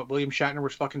knowing what William Shatner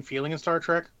was fucking feeling in Star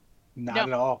Trek? Not No.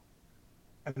 at all,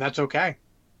 and that's okay.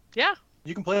 Yeah.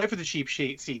 You can play for the cheap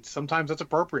seats. Sometimes that's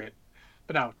appropriate.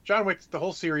 But no, John Wick, the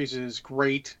whole series is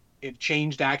great. It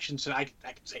changed action. I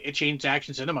can say it changed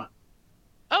action cinema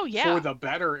Oh yeah. for the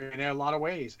better in a lot of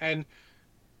ways. And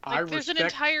I Like there's an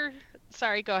respect. entire.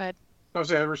 Sorry, go ahead. I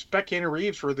respect Keanu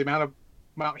Reeves for the amount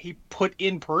he put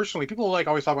in personally. People like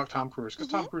always talk about Tom Cruise because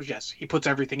Tom Cruise, yes, he puts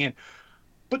everything in.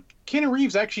 But Keanu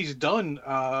Reeves actually has done,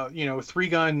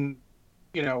 3-gun,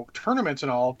 tournaments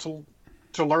and all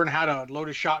to learn how to load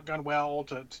a shotgun well,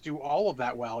 to do all of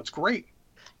that well. It's great.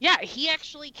 Yeah, he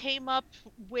actually came up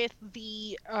with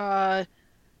the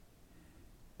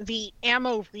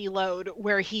ammo reload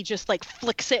where he just like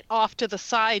flicks it off to the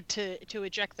side to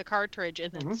eject the cartridge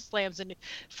and then slams and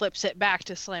flips it back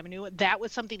to slam a new one. That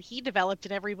was something he developed,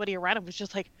 and everybody around him was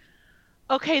just like,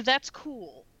 okay, that's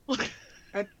cool.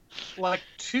 And like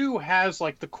 2 has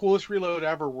like the coolest reload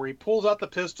ever, where he pulls out the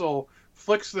pistol,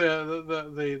 flicks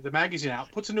the magazine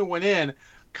out, puts a new one in,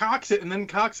 cocks it, and then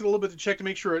cocks it a little bit to check to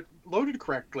make sure it loaded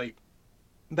correctly.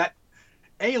 That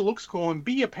A, looks cool, and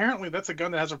B, apparently that's a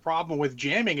gun that has a problem with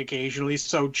jamming occasionally,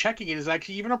 so checking it is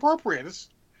actually even appropriate. It's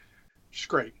just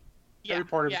great. Yeah, Every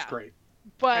part of it's great.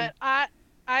 But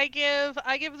I give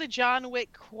the John Wick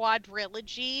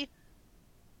quadrilogy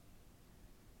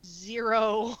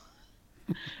 0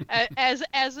 as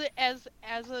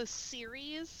a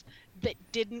series that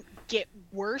didn't get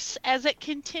worse as it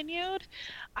continued.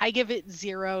 I give it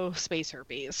 0 space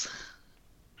herpes.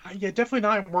 Yeah, definitely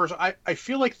not worse. I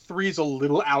feel like 3 is a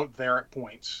little out there at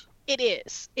points. It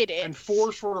is. And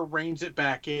 4 sort of reins it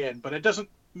back in, but it doesn't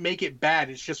make it bad.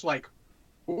 It's just like,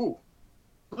 ooh,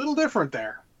 a little different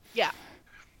there. Yeah.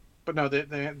 But no,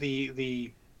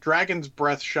 the Dragon's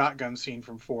Breath shotgun scene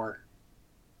from 4,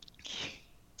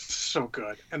 so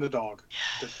good. And the dog.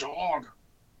 The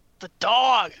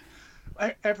dog.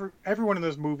 Everyone in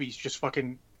those movies just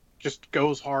fucking just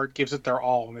goes hard, gives it their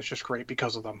all, and it's just great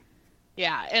because of them.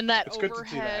 Yeah, and that It's good to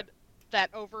see that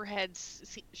overhead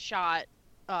shot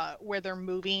where they're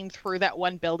moving through that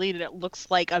one building, and it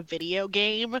looks like a video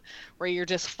game where you're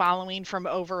just following from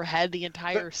overhead the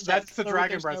entire set. That's the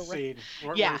Dragon Breath scene.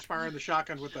 Where he's firing the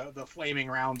shotgun with the flaming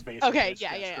rounds, basically. Okay,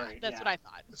 that's what I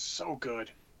thought. It's so good.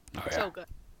 Oh, yeah. So good.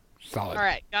 Solid. All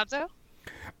right, Gonzo?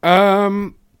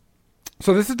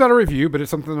 So this is not a review, but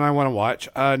it's something that I want to watch.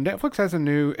 Netflix has a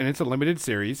new, and it's a limited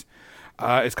series.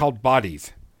 It's called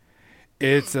Bodies.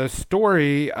 It's a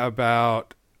story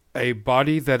about a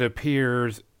body that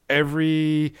appears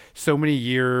every so many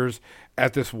years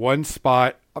at this one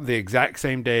spot on the exact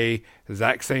same day,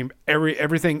 everything's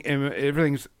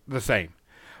the same,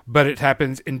 but it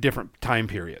happens in different time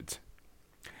periods.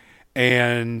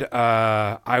 And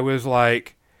I was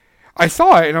like, I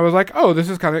saw it and I was like, oh, this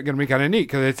is kind of going to be kind of neat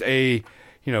because it's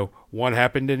one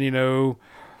happened in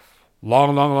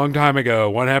long time ago.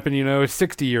 One happened,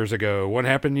 60 years ago. One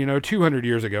happened, 200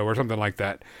 years ago or something like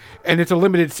that. And it's a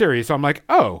limited series. So I'm like,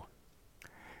 oh.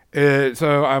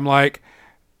 So I'm like,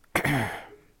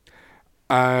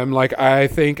 I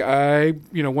think I,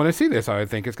 want to see this. I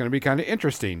think it's going to be kind of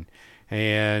interesting.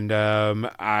 And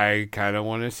I kind of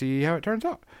want to see how it turns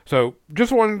out. So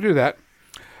just wanted to do that.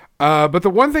 But the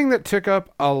one thing that took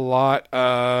up a lot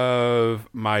of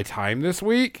my time this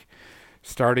week,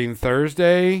 starting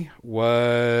Thursday,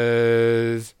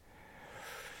 was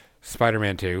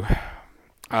Spider-Man 2.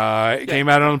 It came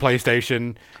out on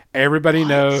PlayStation. Everybody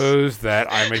knows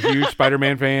that I'm a huge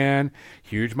Spider-Man fan,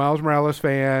 huge Miles Morales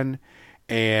fan,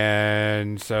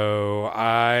 and so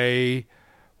I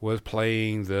was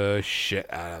playing the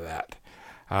shit out of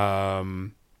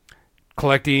that.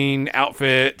 Collecting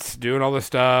outfits, doing all this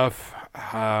stuff.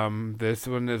 This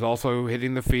one is also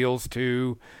hitting the feels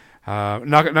too. Not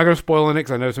going to spoil it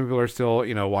because I know some people are still,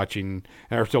 watching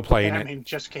and are still playing it. It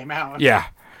just came out. Yeah.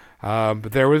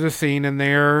 But there was a scene in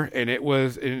there and it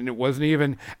wasn't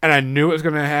even, and I knew it was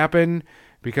going to happen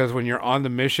because when you're on the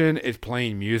mission, it's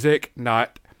playing music,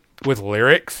 not with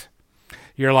lyrics.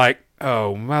 You're like,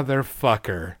 oh,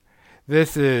 motherfucker.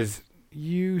 This is,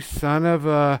 you son of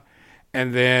a,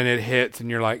 and then it hits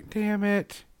and you're like, damn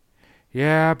it.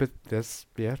 Yeah, but this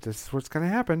is what's going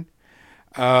to happen.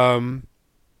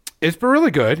 It's been really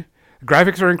good. The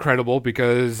graphics are incredible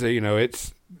because,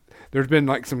 there's been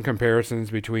like some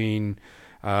comparisons between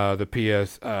the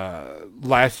PS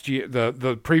last year,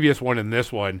 the previous one and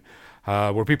this one,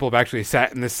 where people have actually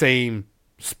sat in the same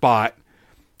spot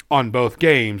on both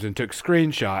games and took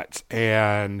screenshots,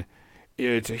 and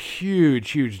it's a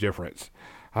huge difference.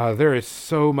 There is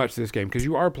so much to this game because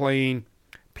you are playing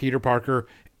Peter Parker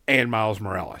and Miles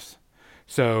Morales.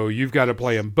 So you've got to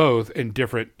play them both in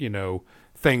different,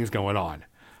 things going on.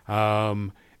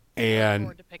 Look And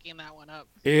forward to picking that one up.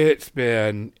 it's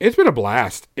been a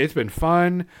blast. It's been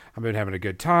fun. I've been having a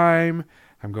good time.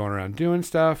 I'm going around doing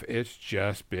stuff. It's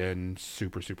just been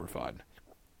super, super fun.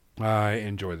 I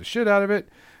enjoy the shit out of it.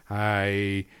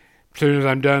 As soon as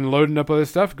I'm done loading up all this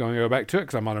stuff, going to go back to it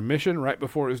because I'm on a mission right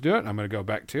before it was due it. I'm going to go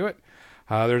back to it.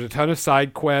 There's a ton of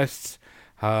side quests.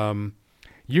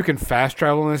 You can fast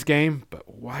travel in this game, but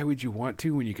why would you want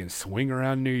to when you can swing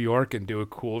around New York and do a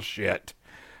cool shit?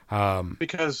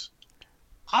 Because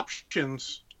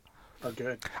options are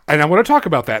good. And I want to talk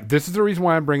about that. This is the reason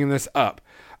why I'm bringing this up.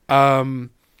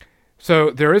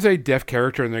 So there is a deaf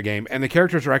character in the game, and the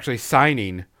characters are actually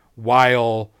signing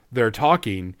while they're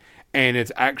talking, and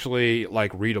it's actually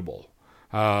like readable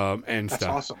and That's stuff.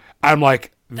 awesome. I'm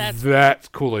like, That's- that's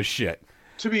cool as shit.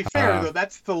 To be fair, though,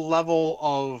 that's the level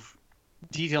of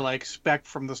detail I expect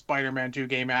from the Spider-Man 2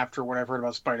 game after what I've heard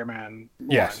about Spider-Man 1.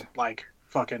 Yes. Like,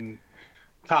 fucking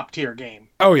top-tier game.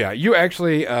 Oh yeah, you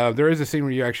actually there is a scene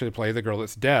where you actually play the girl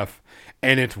that's deaf,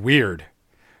 and it's weird.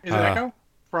 Is it Echo?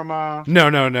 From,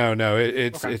 No.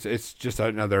 It's Okay. it's just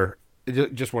another,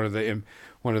 just one of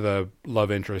the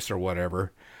love interests or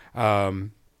whatever.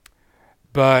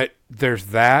 But there's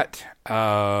that.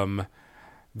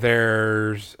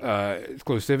 There's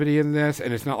exclusivity in this,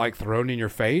 and it's not like thrown in your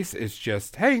face. It's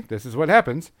just, hey, this is what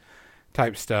happens,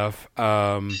 type stuff.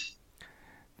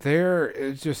 There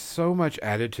is just so much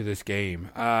added to this game,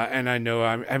 and I know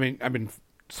I've been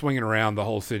swinging around the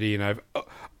whole city, and I've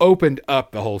opened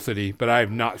up the whole city, but I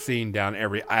have not seen down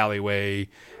every alleyway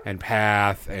and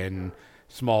path and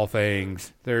small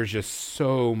things. There's just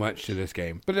so much to this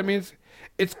game, but I mean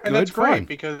it's good and that's fun. great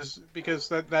because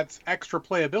that's extra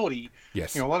playability.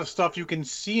 Yes. A lot of stuff you can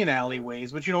see in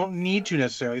alleyways, but you don't need to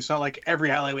necessarily. It's not like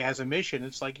every alleyway has a mission.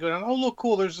 It's like, oh, look,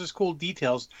 cool, there's this cool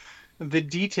details. The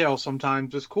detail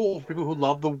sometimes is cool for people who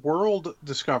love the world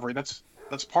discovery. That's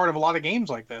part of a lot of games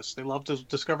like this. They love to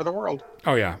discover the world.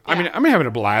 Oh yeah. I mean, I'm having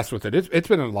a blast with it. It's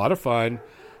been a lot of fun.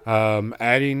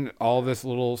 Adding all this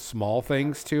little small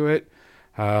things to it.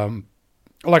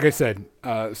 Like I said,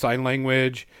 sign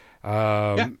language,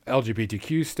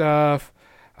 LGBTQ stuff,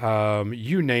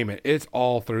 you name it. It's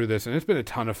all through this, and it's been a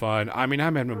ton of fun. I mean,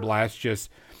 I'm having a blast just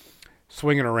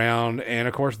swinging around, and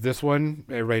of course, this one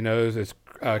everybody knows is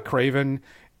Kraven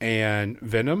and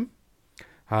Venom.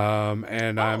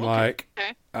 And I'm like,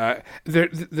 Okay.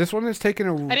 this one is taking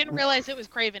a. I didn't realize it was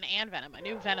Craven and Venom. I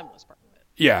knew Venom was part of it.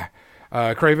 Yeah.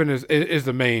 Kraven is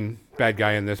the main bad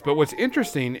guy in this. But what's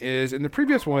interesting is in the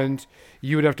previous ones,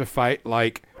 you would have to fight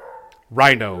like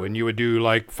Rhino, and you would do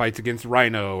like fights against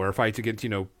Rhino or fights against,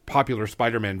 popular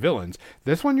Spider-Man villains.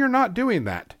 This one, you're not doing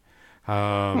that.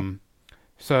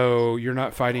 So you're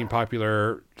not fighting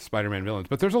popular Spider-Man villains.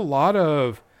 But there's a lot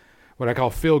of what I call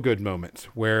feel-good moments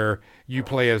where you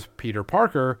play as Peter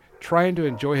Parker trying to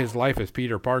enjoy his life as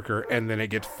Peter Parker, and then it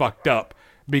gets fucked up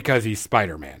because he's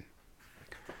Spider-Man.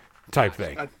 Type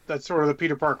thing. That's sort of the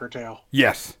Peter Parker tale.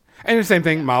 Yes. And the same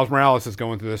thing, Miles Morales is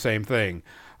going through the same thing.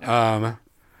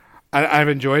 I've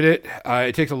enjoyed it.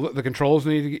 It takes the controls,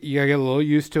 you gotta get a little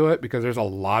used to it because there's a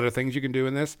lot of things you can do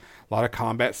in this. A lot of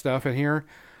combat stuff in here.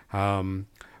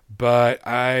 But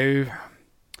I'm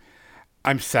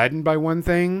saddened by one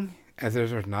thing, as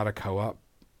there's not a co-op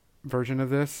version of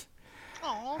this.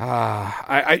 Aww.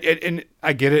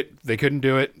 I get it. They couldn't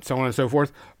do it, so on and so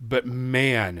forth. But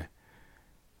man,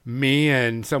 me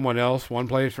and someone else, one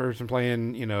person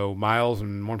playing, Miles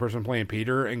and one person playing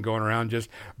Peter and going around just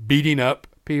beating up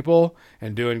people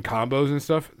and doing combos and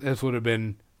stuff. This would have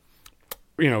been,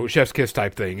 chef's kiss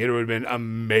type thing. It would have been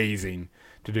amazing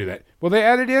to do that. Will they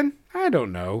add it in? I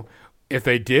don't know. If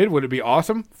they did, would it be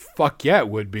awesome? Fuck yeah, it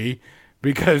would be.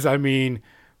 Because,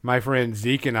 my friend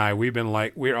Zeke and I, we've been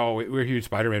like, we're huge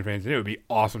Spider-Man fans, and it would be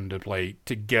awesome to play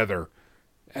together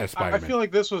as Spider-Man. I feel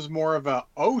like this was more of a,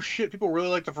 oh shit, people really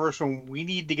like the first one. We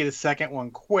need to get a second one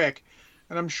quick.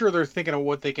 And I'm sure they're thinking of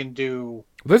what they can do.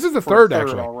 This is the for a third,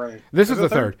 actually. already. This is the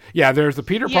third. Yeah, there's the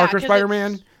Peter Parker 'cause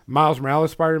Spider-Man, it's- Miles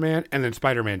Morales Spider-Man, and then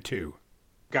Spider-Man 2.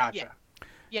 Gotcha.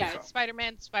 Yeah, So- it's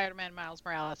Spider-Man, Miles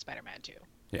Morales, Spider-Man 2.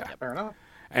 Yeah. Fair enough.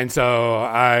 And so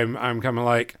I'm kind of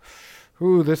like,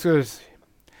 ooh,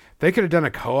 they could have done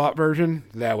a co-op version.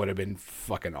 That would have been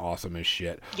fucking awesome as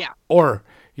shit. Yeah. Or,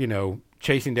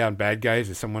 chasing down bad guys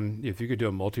if you could do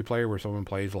a multiplayer where someone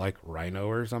plays like Rhino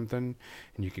or something,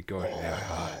 and you could go,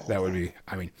 that would be,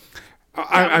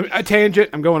 I'm a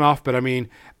tangent, I'm going off, but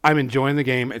I'm enjoying the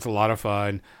game. It's a lot of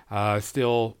fun.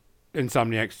 Still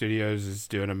Insomniac Studios is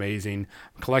doing amazing.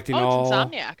 Collecting Oh, all. it's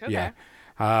Insomniac. Okay.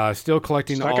 Yeah. Still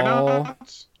collecting all.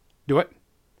 Psychonauts? Do it.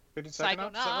 They did Psychonauts? Is that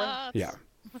right? Psychonauts. Yeah.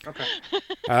 Okay.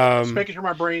 Just Um, making sure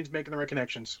my brain's making the right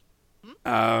connections.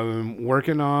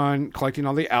 working on collecting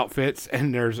all the outfits,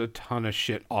 and there's a ton of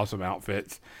shit, awesome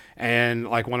outfits. And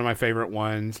like one of my favorite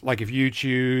ones, like if you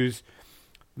choose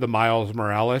the Miles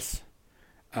Morales,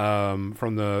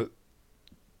 from the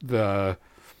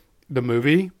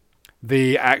movie,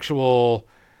 the actual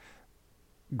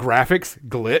graphics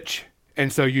glitch,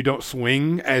 and so you don't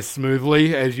swing as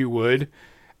smoothly as you would.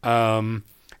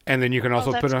 And then you can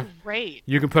also that's put great.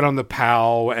 you can put on the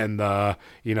pow and the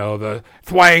the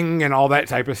thwang and all that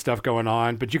type of stuff going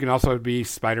on. But you can also be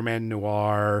Spider-Man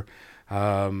Noir.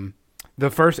 The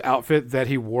first outfit that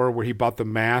he wore, where he bought the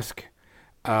mask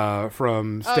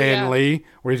from Stan Lee,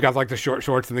 where he's got like the short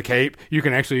shorts and the cape, you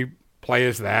can actually play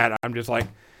as that. I'm just like,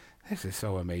 this is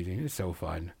so amazing. It's so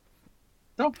fun.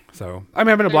 Oh. So I'm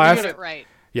having a They're blast. doing it right.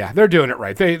 Yeah, they're doing it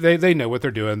right. They know what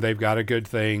they're doing. They've got a good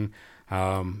thing.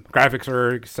 Graphics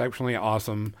are exceptionally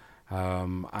awesome.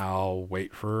 I'll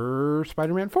wait for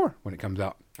Spider-Man 4 when it comes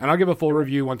out. And I'll give a full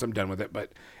review once I'm done with it,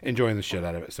 but enjoying the shit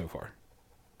out of it so far.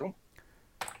 Cool.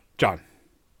 John.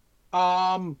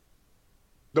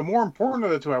 The more important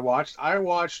of the two I watched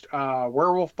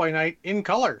Werewolf by Night in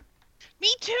color. Me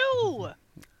too.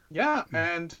 Yeah,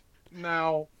 and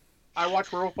now I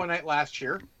watched Werewolf by Night last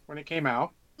year when it came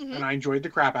out, and I enjoyed the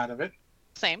crap out of it.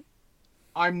 Same.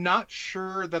 I'm not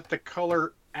sure that the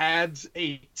color adds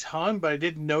a ton, but I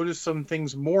did notice some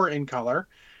things more in color.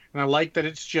 And I like that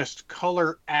it's just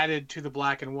color added to the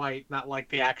black and white, not like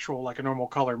the actual, like a normal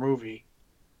color movie.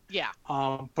 Yeah.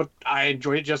 But I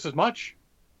enjoyed it just as much.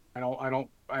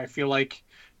 I feel like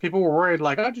people were worried,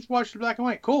 like, oh, just watch the black and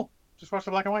white. Cool. Just watch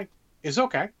the black and white. It's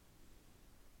okay.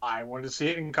 I wanted to see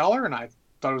it in color, and I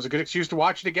thought it was a good excuse to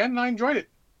watch it again, and I enjoyed it.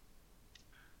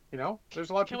 There's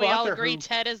a lot of Can people we out all there agree who...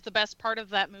 Ted is the best part of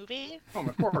that movie? Oh,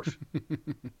 of course. Of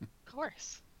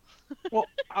course. Well,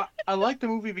 I like the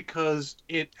movie because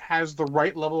it has the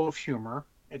right level of humor.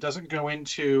 It doesn't go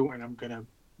into, and I'm going to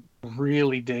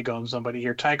really dig on somebody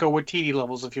here, Taika Waititi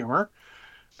levels of humor,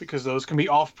 because those can be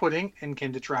off-putting and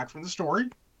can detract from the story.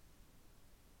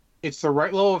 It's the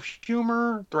right level of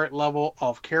humor, the right level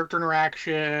of character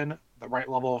interaction, the right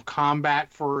level of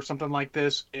combat for something like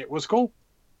this. It was cool.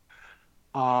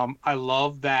 I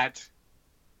love that,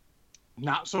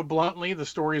 not so bluntly, the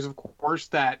story is, of course,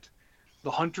 that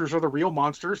the hunters are the real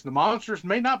monsters. The monsters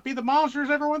may not be the monsters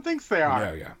everyone thinks they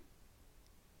are. Yeah.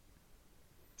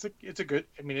 It's a good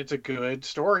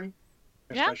story,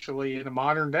 especially in a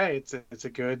modern day. It's a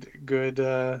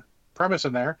good premise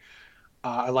in there.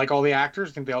 I like all the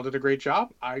actors. I think they all did a great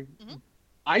job. I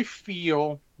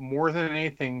feel more than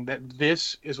anything that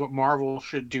this is what Marvel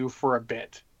should do for a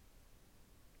bit.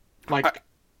 Like,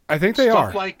 I think they stuff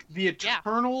are. like the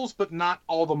Eternals, but not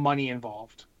all the money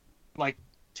involved. Like,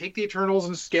 take the Eternals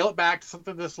and scale it back to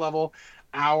something this level,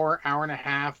 hour and a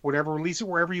half, whatever. Release it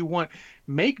wherever you want.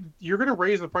 You're going to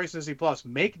raise the price of Disney Plus.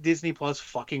 Make Disney Plus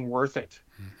fucking worth it.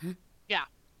 Mm-hmm. Yeah.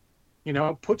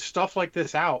 Put stuff like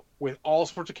this out with all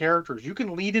sorts of characters. You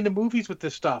can lead into movies with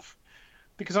this stuff.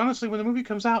 Because honestly, when the movie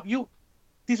comes out,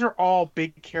 these are all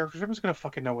big characters. Everyone's going to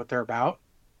fucking know what they're about.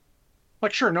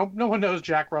 Like, sure, no one knows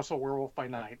Jack Russell, Werewolf by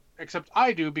Night. Except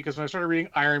I do, because when I started reading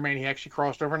Iron Man, he actually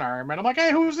crossed over in Iron Man. I'm like,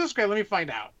 hey, who's this guy? Let me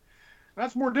find out. And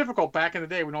that's more difficult back in the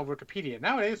day when all Wikipedia.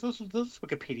 Nowadays, this is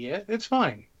Wikipedia. It's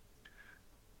fine.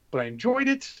 But I enjoyed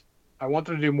it. I want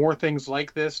them to do more things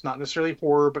like this. Not necessarily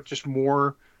horror, but just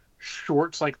more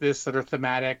shorts like this that are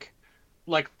thematic.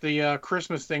 Like the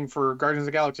Christmas thing for Guardians of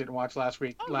the Galaxy I didn't watch last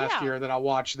year, that I'll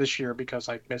watch this year because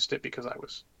I missed it because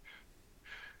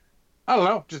I don't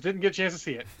know, just didn't get a chance to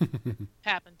see it.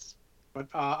 Happens. But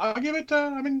I'll give it,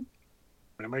 I'm going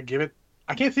to give it,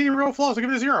 I can't see any real flaws. I'll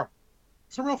give it a 0.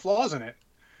 Some real flaws in it.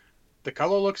 The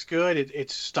color looks good.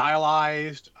 It's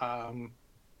stylized.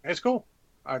 It's cool.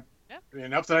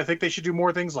 Enough that I think they should do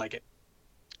more things like it.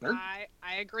 I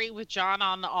agree with John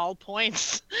on all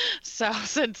points. So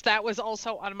since that was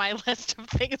also on my list of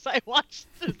things I watched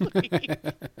this week.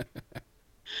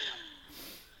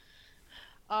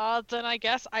 Then I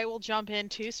guess I will jump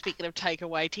into, speaking of Taika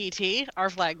Waititi, Our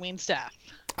Flag Means Death.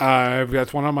 I've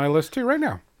got one on my list too right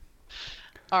now.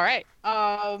 All right.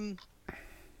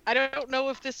 I don't know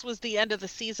if this was the end of the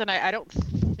season. I don't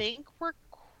think we're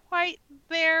quite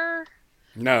there.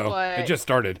 No, but it just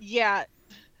started. Yeah.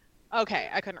 Okay,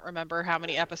 I couldn't remember how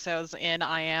many episodes in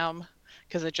I am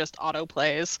because it just auto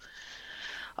plays.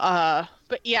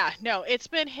 But yeah, no, it's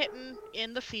been hitting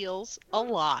in the feels a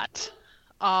lot.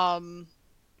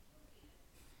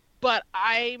 But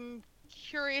I'm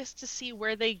curious to see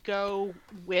where they go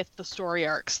with the story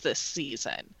arcs this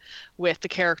season, with the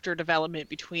character development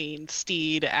between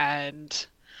Steed and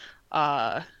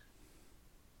uh,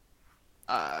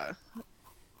 uh,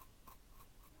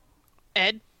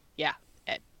 Ed. Yeah,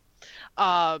 Ed.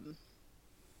 Um,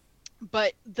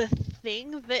 but the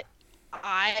thing that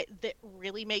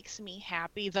really makes me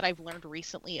happy that I've learned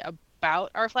recently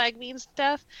about our flag mean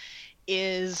stuff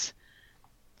is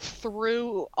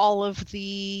through all of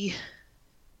the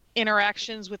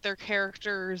interactions with their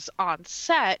characters on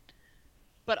set,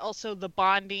 but also the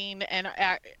bonding and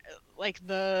like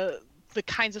the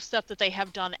kinds of stuff that they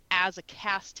have done as a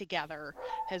cast together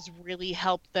has really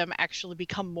helped them actually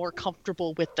become more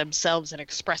comfortable with themselves and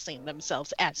expressing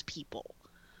themselves as people,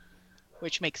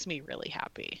 which makes me really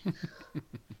happy.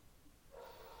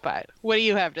 But what do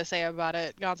you have to say about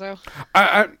it, Gonzo?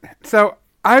 So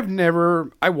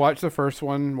I watched the first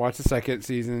one, watched the second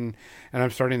season, and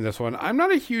I'm starting this one. I'm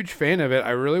not a huge fan of it.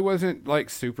 I really wasn't like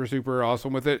super, super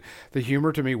awesome with it. The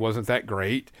humor to me wasn't that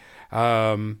great.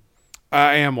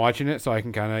 I am watching it so I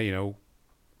can kind of,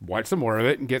 watch some more of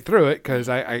it and get through it because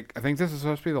I think this is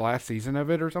supposed to be the last season of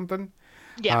it or something.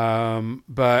 Yeah.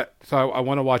 But so I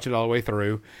want to watch it all the way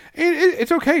through. And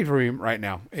it's okay for me right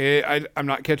now. I'm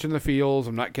not catching the feels.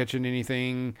 I'm not catching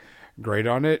anything great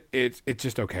on it. It's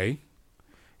just okay.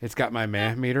 It's got my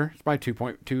meh meter. It's my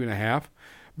 2.2.5.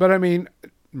 But I mean,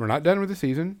 we're not done with the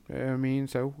season. I mean,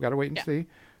 so we got to wait and see.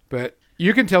 But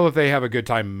you can tell if they have a good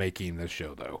time making this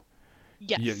show, though.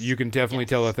 Yes. You can definitely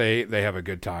tell if they have a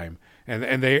good time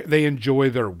and they enjoy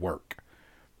their work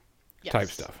type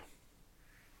stuff.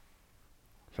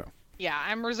 So. Yeah,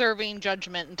 I'm reserving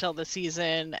judgment until the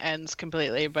season ends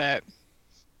completely, but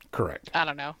Correct. I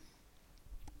don't know.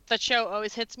 That show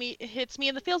always hits me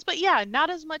in the feels, but yeah, not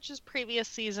as much as previous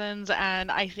seasons, and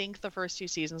I think the first two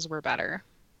seasons were better.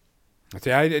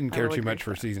 See, I didn't care too much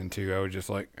for season 2. I was just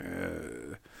like,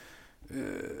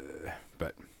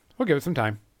 but we'll give it some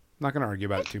time. Not going to argue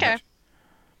about it too much.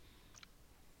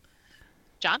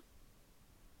 John?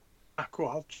 Cool.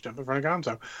 I'll jump in front of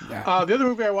Gonzo. Yeah. The other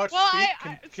movie I watched this week,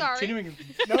 sorry. continuing.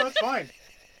 No, that's fine.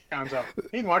 Gonzo.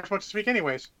 He didn't watch much this week,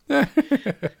 anyways.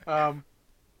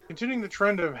 Continuing the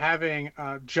trend of having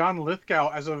John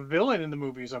Lithgow as a villain in the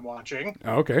movies I'm watching.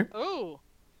 Okay. Ooh.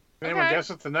 Anyone guess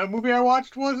what the movie I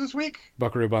watched was this week?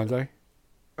 Buckaroo Banzai.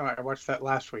 Oh, I watched that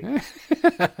last week.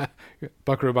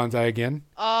 Buckaroo Banzai again.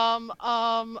 Harry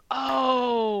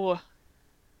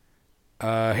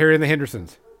and the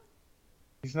Hendersons.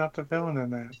 He's not the villain in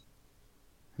that.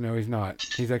 No, he's not.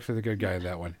 He's actually the good guy in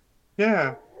that one.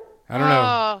 Yeah. I don't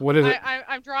know. What is it?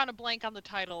 I'm drawing a blank on the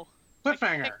title.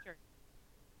 Cliffhanger.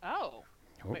 Oh.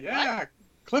 Wait, yeah, what?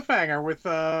 Cliffhanger with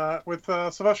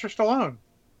Sylvester Stallone.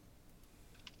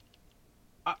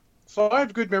 So I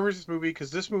have good memories of this movie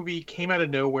because this movie came out of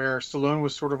nowhere. Stallone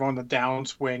was sort of on the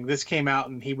downswing. This came out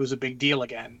and he was a big deal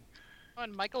again. Oh,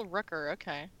 and Michael Rooker,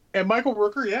 okay. And Michael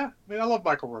Rooker, yeah. I mean, I love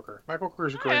Michael Rooker. Michael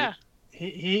Rooker's great. Yeah.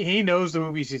 He knows the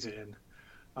movies he's in.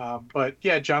 But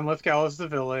yeah, John Lithgow is the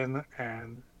villain,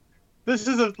 and this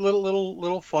is a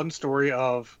little fun story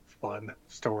of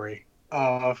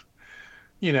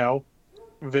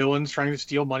villains trying to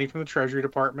steal money from the Treasury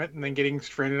Department and then getting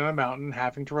stranded on a mountain,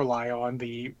 having to rely on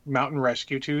the mountain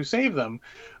rescue to save them.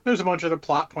 There's a bunch of other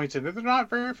plot points in there. They're not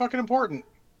very fucking important.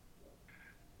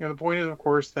 The point is, of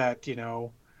course, that, Stallone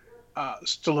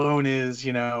is,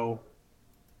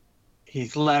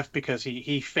 he's left because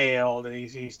he failed and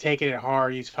he's taking it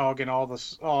hard. He's hogging all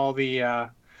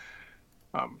the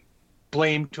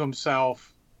blame to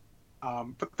himself.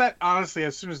 But that, honestly,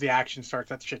 as soon as the action starts,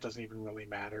 that shit doesn't even really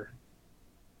matter.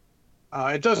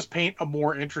 It does paint a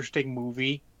more interesting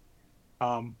movie.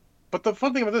 But the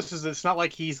fun thing about this is it's not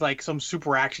like he's like some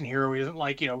super action hero. He doesn't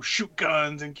like, shoot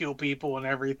guns and kill people and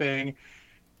everything.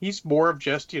 He's more of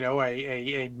just,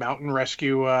 a mountain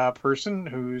rescue person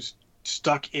who's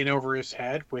stuck in over his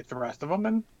head with the rest of them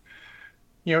and,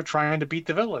 trying to beat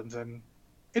the villains. And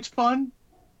it's fun.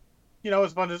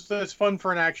 It's fun. It's fun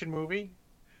for an action movie.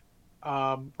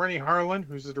 Rennie Harlin,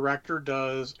 who's the director,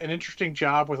 does an interesting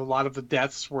job with a lot of the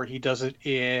deaths where he does it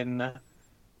in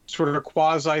sort of a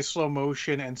quasi slow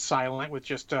motion and silent with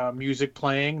just music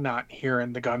playing, not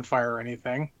hearing the gunfire or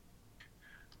anything.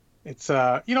 It's it's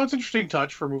an interesting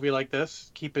touch for a movie like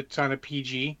this. Keep it kind of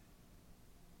PG.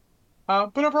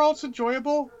 But overall, it's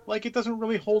enjoyable. Like, it doesn't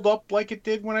really hold up like it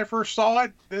did when I first saw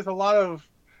it. There's a lot of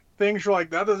things you're like,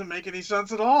 that doesn't make any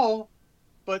sense at all.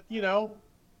 But,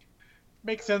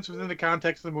 makes sense within the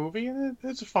context of the movie, and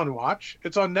it's a fun watch.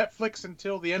 It's on Netflix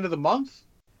until the end of the month.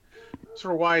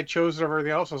 Sort of why I chose it over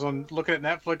everything else. I was looking at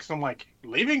Netflix, and I'm like,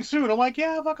 leaving soon. I'm like,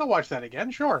 yeah, fuck, I'll watch that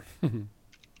again, sure.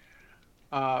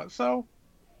 So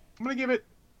I'm gonna give it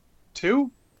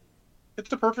 2.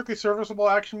 It's a perfectly serviceable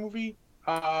action movie.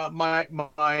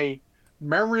 My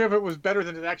memory of it was better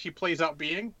than it actually plays out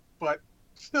being, but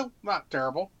still not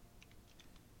terrible.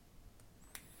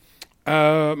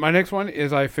 My next one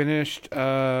is I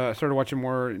started watching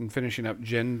more and finishing up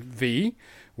Gen V,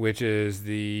 which is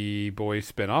the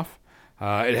Boys spinoff.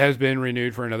 It has been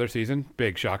renewed for another season.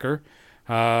 Big shocker.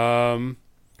 Um,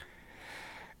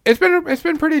 it's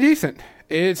been pretty decent.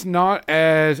 It's not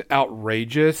as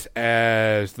outrageous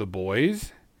as The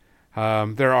Boys.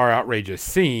 There are outrageous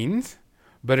scenes,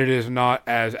 but it is not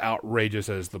as outrageous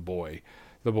as The Boys.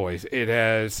 It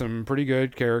has some pretty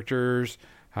good characters.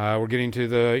 We're getting to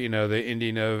the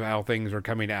ending of how things are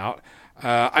coming out.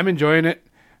 I'm enjoying it.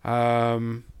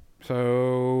 So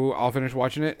I'll finish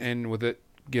watching it, and with it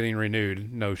getting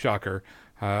renewed, no shocker,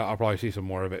 I'll probably see some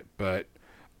more of it. But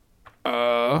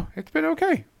it's been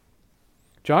okay.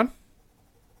 John?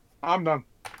 I'm done.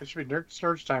 It should be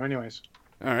Nerd time, anyways.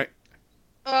 All right.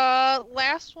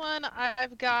 Last one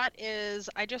I've got is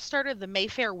I just started the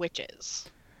Mayfair Witches,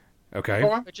 Okay.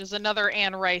 which is another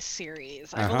Anne Rice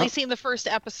series. I've only seen the first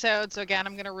episode, so again,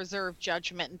 I'm going to reserve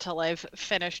judgment until I've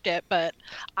finished it. But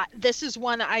this is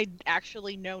one I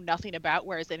actually know nothing about,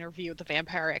 whereas Interview with the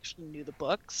Vampire actually knew the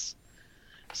books.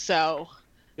 So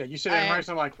Yeah, you said Anne Rice,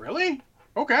 I'm like, really?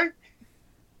 Okay.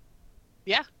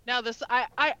 yeah, no, this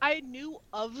I knew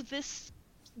of this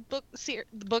book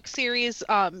series.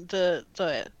 The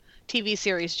TV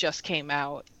series just came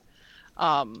out.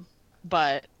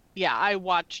 But yeah, I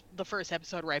watched the first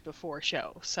episode right before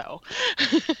show, so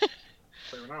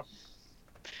Fair enough.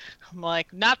 I'm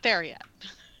like, not there yet.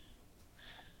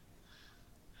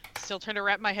 Still trying to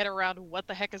wrap my head around what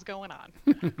the heck is going on.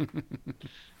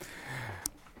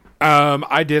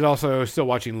 I did also still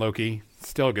watching Loki.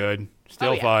 Still good.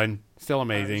 Still fun. Still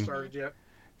amazing. I haven't started yet.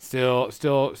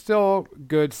 Still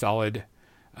good, solid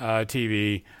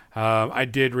TV. I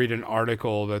did read an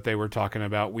article that they were talking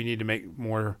about. We need to make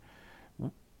more.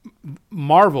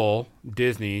 Marvel,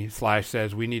 Disney /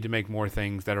 says we need to make more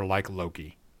things that are like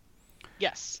Loki.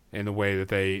 Yes. In the way that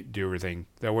they do everything,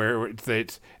 that where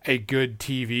it's a good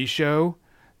TV show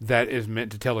that is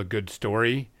meant to tell a good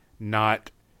story, not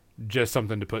just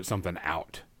something to put something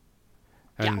out.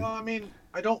 And Well, I mean,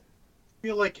 I don't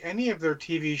feel like any of their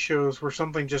TV shows were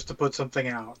something just to put something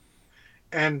out.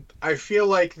 And I feel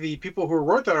like the people who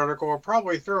wrote that article are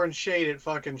probably throwing shade at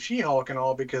fucking She-Hulk and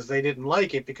all because they didn't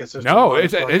like it because there's no,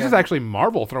 this is actually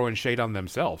Marvel throwing shade on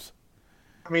themselves.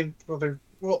 I mean,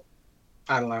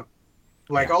 I don't know.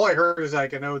 Like all I heard is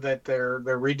like I know that they're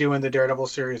redoing the Daredevil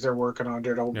series they're working on,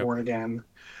 Daredevil Born Again.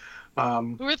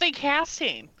 Who are they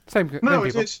casting? Same people.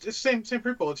 It's same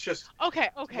people. It's just Okay.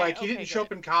 like he didn't show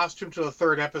up in costume till the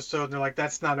 3rd episode, and they're like,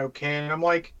 "That's not okay." And I'm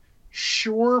like,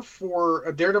 "Sure, for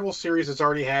a Daredevil series that's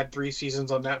already had 3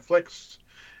 seasons on Netflix,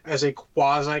 as a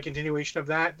quasi continuation of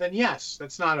that, then yes,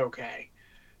 that's not okay.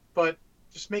 But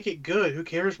just make it good. Who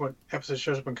cares what episode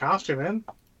shows up in costume, man?"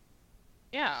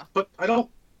 Yeah. But I don't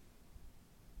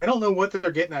know what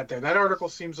they're getting at there. That article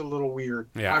seems a little weird.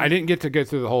 Yeah, I didn't get to go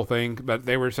through the whole thing, but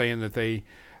they were saying that they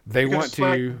want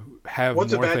to have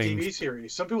what's more a bad things. TV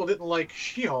series? Some people didn't like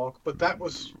She-Hulk, but that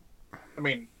was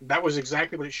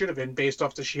exactly what it should have been based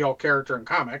off the She-Hulk character in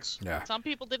comics. Yeah. Some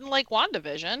people didn't like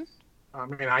WandaVision. I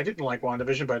mean, I didn't like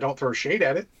WandaVision, but I don't throw shade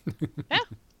at it. Yeah.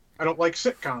 I don't like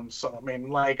sitcoms, so I mean,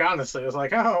 like honestly, it was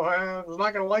like, I was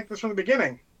not gonna like this from the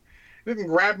beginning. It didn't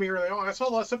grab me really. I saw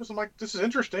the last episode. I'm like, this is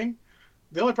interesting.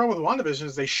 The only problem with WandaVision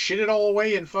is they shit it all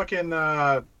away in fucking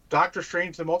Doctor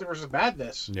Strange: The Multiverse of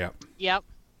Madness. Yeah. Yep.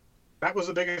 That was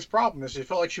the biggest problem. Is she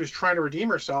felt like she was trying to redeem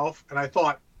herself, and I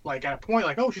thought, like at a point,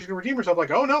 like, oh, she's gonna redeem herself. Like,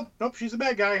 oh nope, she's the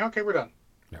bad guy. Okay, we're done.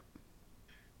 Yep.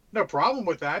 No problem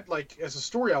with that. Like as a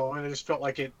story element, I just felt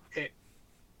like it.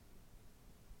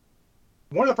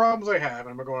 One of the problems I have,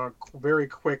 and I'm going on a very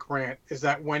quick rant, is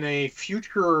that when a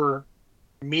future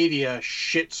media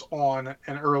shits on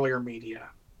an earlier media,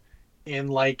 in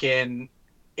like an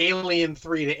Alien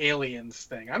 3 to Aliens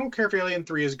thing. I don't care if Alien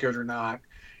 3 is good or not.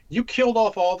 You killed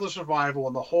off all the survival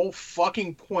and the whole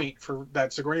fucking point for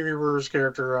that Sigourney Weaver's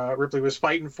character Ripley was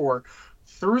fighting for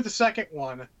through the second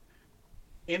one,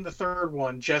 in the 3rd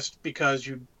one, just because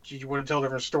you want to tell a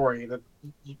different story. That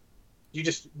you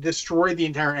just destroyed the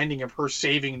entire ending of her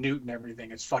saving Newt and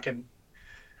everything. It's fucking.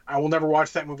 I will never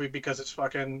watch that movie because it's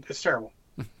terrible.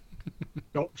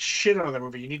 Don't shit on the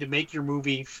movie. You need to make your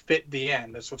movie fit the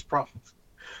end. That's what's problem.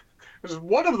 This is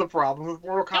one of the problems with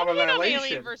Mortal Kombat Annihilation.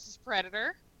 Alien versus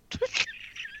Predator. It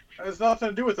has nothing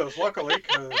to do with those, luckily,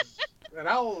 because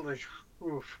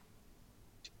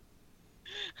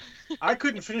I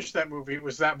couldn't finish that movie. It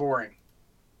was that boring.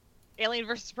 Alien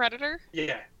versus Predator.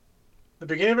 Yeah. The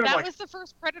beginning of it, I'm That like, was the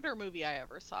first Predator movie I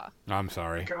ever saw. I'm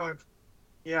sorry. God.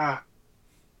 Yeah.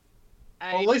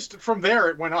 Well, I at least from there,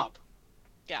 it went up.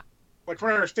 Yeah. Like, from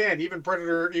what I understand, even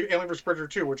Alien vs. Predator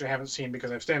 2, which I haven't seen because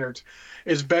I have standards,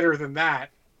 is better than that.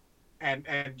 And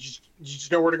you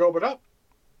just know where to go but up.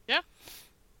 Yeah.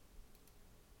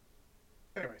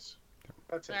 Anyways,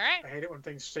 that's it. All right. I hate it when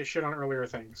things say shit on earlier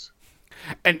things.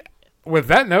 And with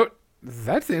that note,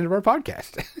 that's the end of our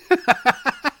podcast.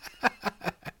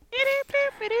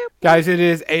 Guys, it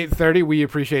is 8:30. We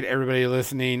appreciate everybody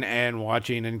listening and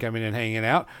watching and coming and hanging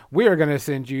out. We are going to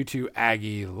send you to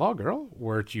Aggie Lawgirl,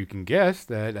 where you can guess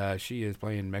that she is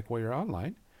playing MechWarrior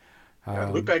Online.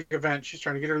 Loot bag event. She's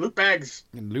trying to get her loot bags.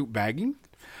 And loot bagging.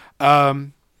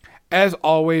 As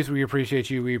always, we appreciate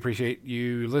you. We appreciate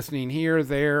you listening here,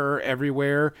 there,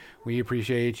 everywhere. We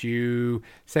appreciate you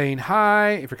saying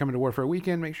hi. If you're coming to work for a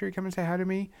weekend, make sure you come and say hi to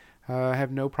me. I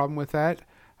have no problem with that.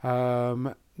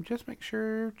 Just make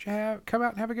sure you come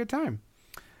out and have a good time.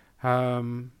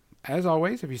 As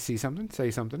always, if you see something, say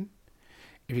something.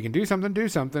 If you can do something, do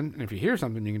something. And if you hear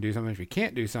something, you can do something. If you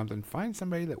can't do something, find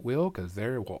somebody that will, because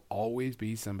there will always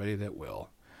be somebody that will.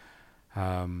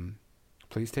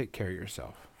 Please take care of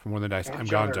yourself. For More Than Dice, I'm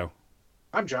Gonzo.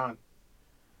 I'm John.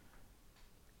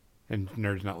 And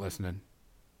Nerd's not listening.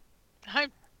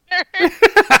 I'm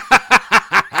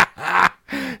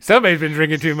Somebody's been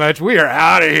drinking too much. We are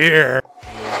out of here.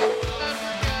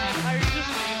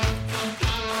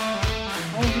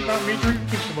 Oh, you got me drinking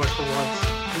too much for once.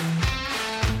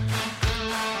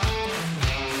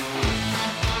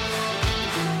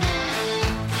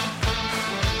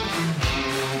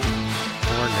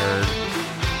 Poor Nerd.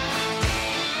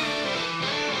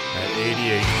 That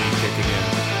ADHD kicking in.